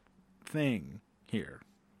different thing here,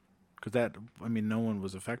 because no one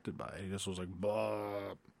was affected by it. He just was like,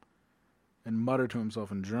 "Blah," and muttered to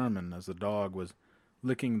himself in German as the dog was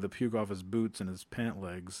licking the puke off his boots and his pant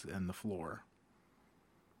legs and the floor.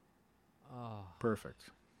 Oh. Perfect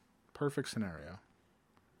scenario.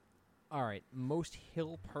 All right, most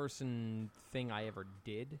hill person thing I ever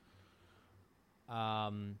did. I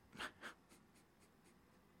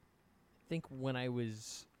think when I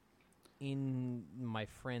was in my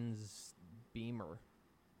friend's Beamer,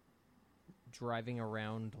 driving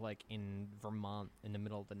around like in Vermont in the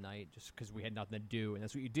middle of the night, just because we had nothing to do, and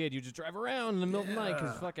that's what you did. You just drive around in the middle of the night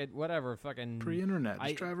because fucking Pre-internet,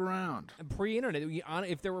 just drive around. Pre-internet,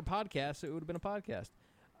 if there were podcasts, it would have been a podcast.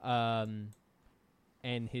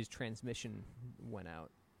 And his transmission went out,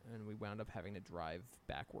 and we wound up having to drive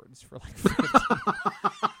backwards for like 15 miles.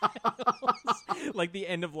 Like the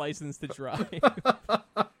end of License to Drive.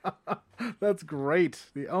 That's great.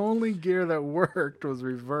 The only gear that worked was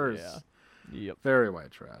reverse. Yeah. Yep. Very white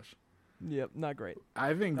trash. Yep. Not great.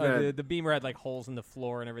 I think that the Beamer had like holes in the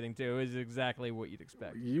floor and everything too. It was exactly what you'd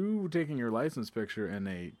expect. you taking your license picture in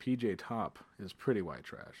a PJ top is pretty white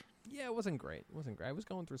trash. Yeah, it wasn't great. I was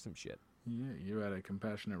going through some shit. Yeah, you had a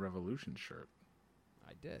Compassionate Revolution shirt.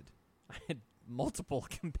 I did. I had multiple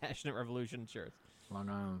Compassionate Revolution shirts. Long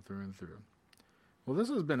Island through and through. Well, this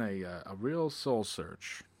has been a real soul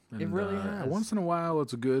search. And, It really has. Once in a while,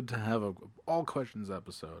 it's good to have a all questions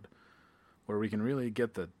episode where we can really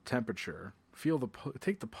get the temperature,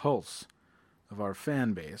 take the pulse of our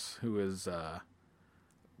fan base, who is Wildly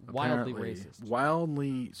apparently racist.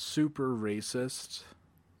 wildly super racist,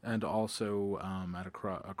 and also at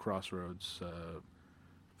a crossroads,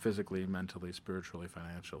 physically, mentally, spiritually,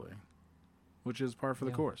 financially, which is par for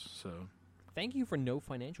the Yeah. course. So Thank you for no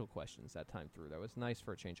financial questions that time through. That was nice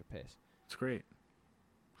for a change of pace. it's great.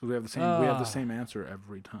 We have the same answer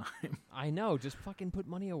every time. I know. Just fucking put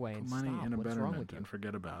money away and Put money stop. in a What's wrong with betterment you? and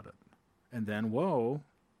forget about it. And then, whoa,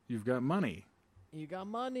 you've got money. You got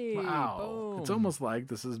money. Wow. Boom. It's almost like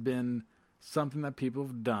this has been something that people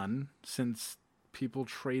have done since people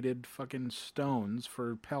traded fucking stones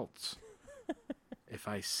for pelts. If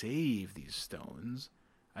I save these stones,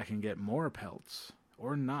 I can get more pelts.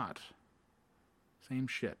 Or not. Same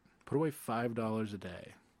shit. Put away $5 a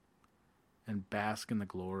day and bask in the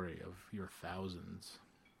glory of your thousands.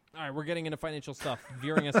 All right, we're getting into financial stuff,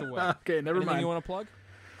 veering us away. Okay, never Anything mind. you want to plug?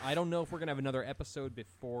 I don't know if we're going to have another episode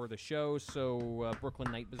before the show, so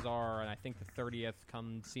Brooklyn Night Bazaar, and I think the 30th,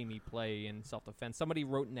 come see me play in self-defense. Somebody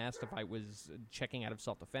wrote and asked if I was checking out of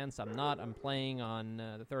self-defense. I'm not. I'm playing on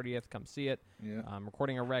the 30th. Come see it. Yeah. I'm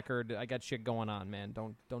recording a record. I got shit going on, man.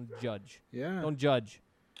 Don't judge. Yeah. Don't judge.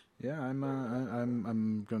 Yeah,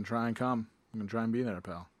 I'm gonna try and come. I'm gonna try and be there,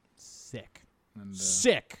 pal. Sick. And,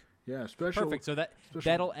 Sick. Yeah, special. Perfect. So special-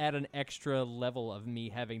 that'll add an extra level of me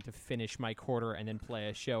having to finish my quarter and then play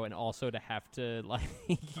a show, and also to have to like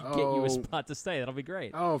get you Oh. a spot to stay. That'll be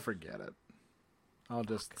great. Oh, forget it. I'll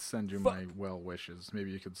just send you my well wishes.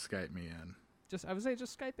 Maybe you could Skype me in. I would say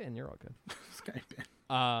just Skype in. You're all good. Skype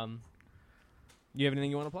in. You have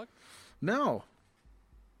anything you want to plug? No.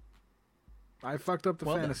 I fucked up the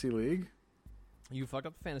Well done. fantasy league. You fucked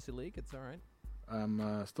up the fantasy league. It's all right.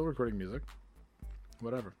 I'm still recording music.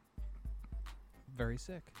 Whatever. Very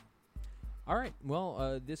sick. All right.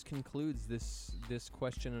 Well, this concludes this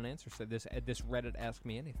question and answer set. This Reddit Ask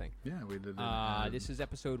Me Anything. Yeah, we did. This is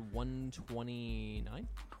episode 129.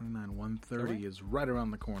 29, 130 Correct. is right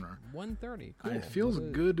around the corner. 130. Cool. It feels What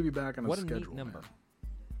a- good to be back on a What a schedule. neat number. man.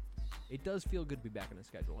 It does feel good to be back on a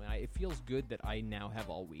schedule, and it feels good that I now have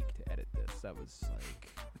all week to edit this. That was like,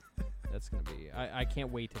 that's gonna be. I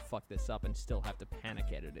can't wait to fuck this up and still have to panic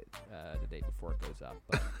edit it the day before it goes up.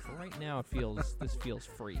 But for right now, this feels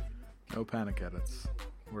free. No panic edits.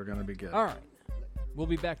 We're gonna be good. All right, we'll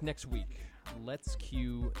be back next week. Let's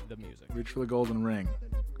cue the music. Reach for the golden ring.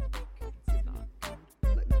 It's not.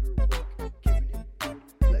 Letting her work, giving it good.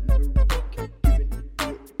 Letting her work, giving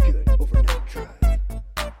it good. Overnight drive.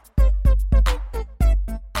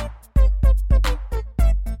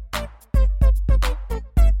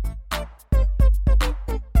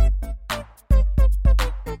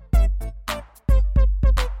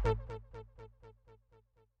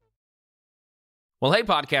 Well, hey,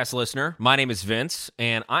 podcast listener. My name is Vince,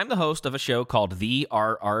 and I'm the host of a show called The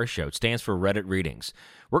RR Show. It stands for Reddit Readings.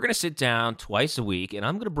 We're going to sit down twice a week, and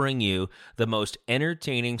I'm going to bring you the most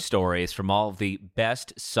entertaining stories from all of the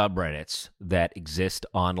best subreddits that exist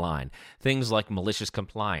online. Things like malicious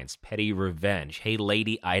compliance, petty revenge, hey,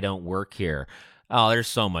 lady, I don't work here. Oh, there's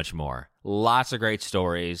so much more. Lots of great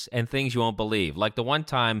stories and things you won't believe. Like the one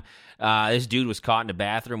time this dude was caught in a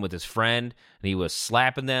bathroom with his friend, and he was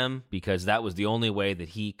slapping them because that was the only way that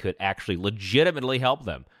he could actually legitimately help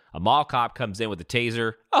them. A mall cop comes in with a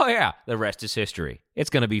taser. Oh, yeah, the rest is history. It's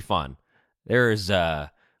going to be fun. There's, I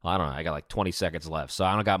don't know, I got like 20 seconds left, so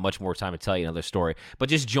I don't got much more time to tell you another story. But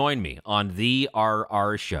just join me on The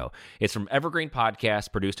RR Show. It's from Evergreen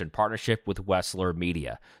Podcast, produced in partnership with Wessler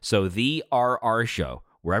Media. So The RR Show,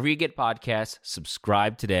 wherever you get podcasts,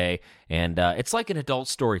 subscribe today. And it's like an adult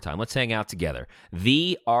story time. Let's hang out together.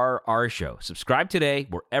 The RR Show. Subscribe today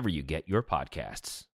wherever you get your podcasts.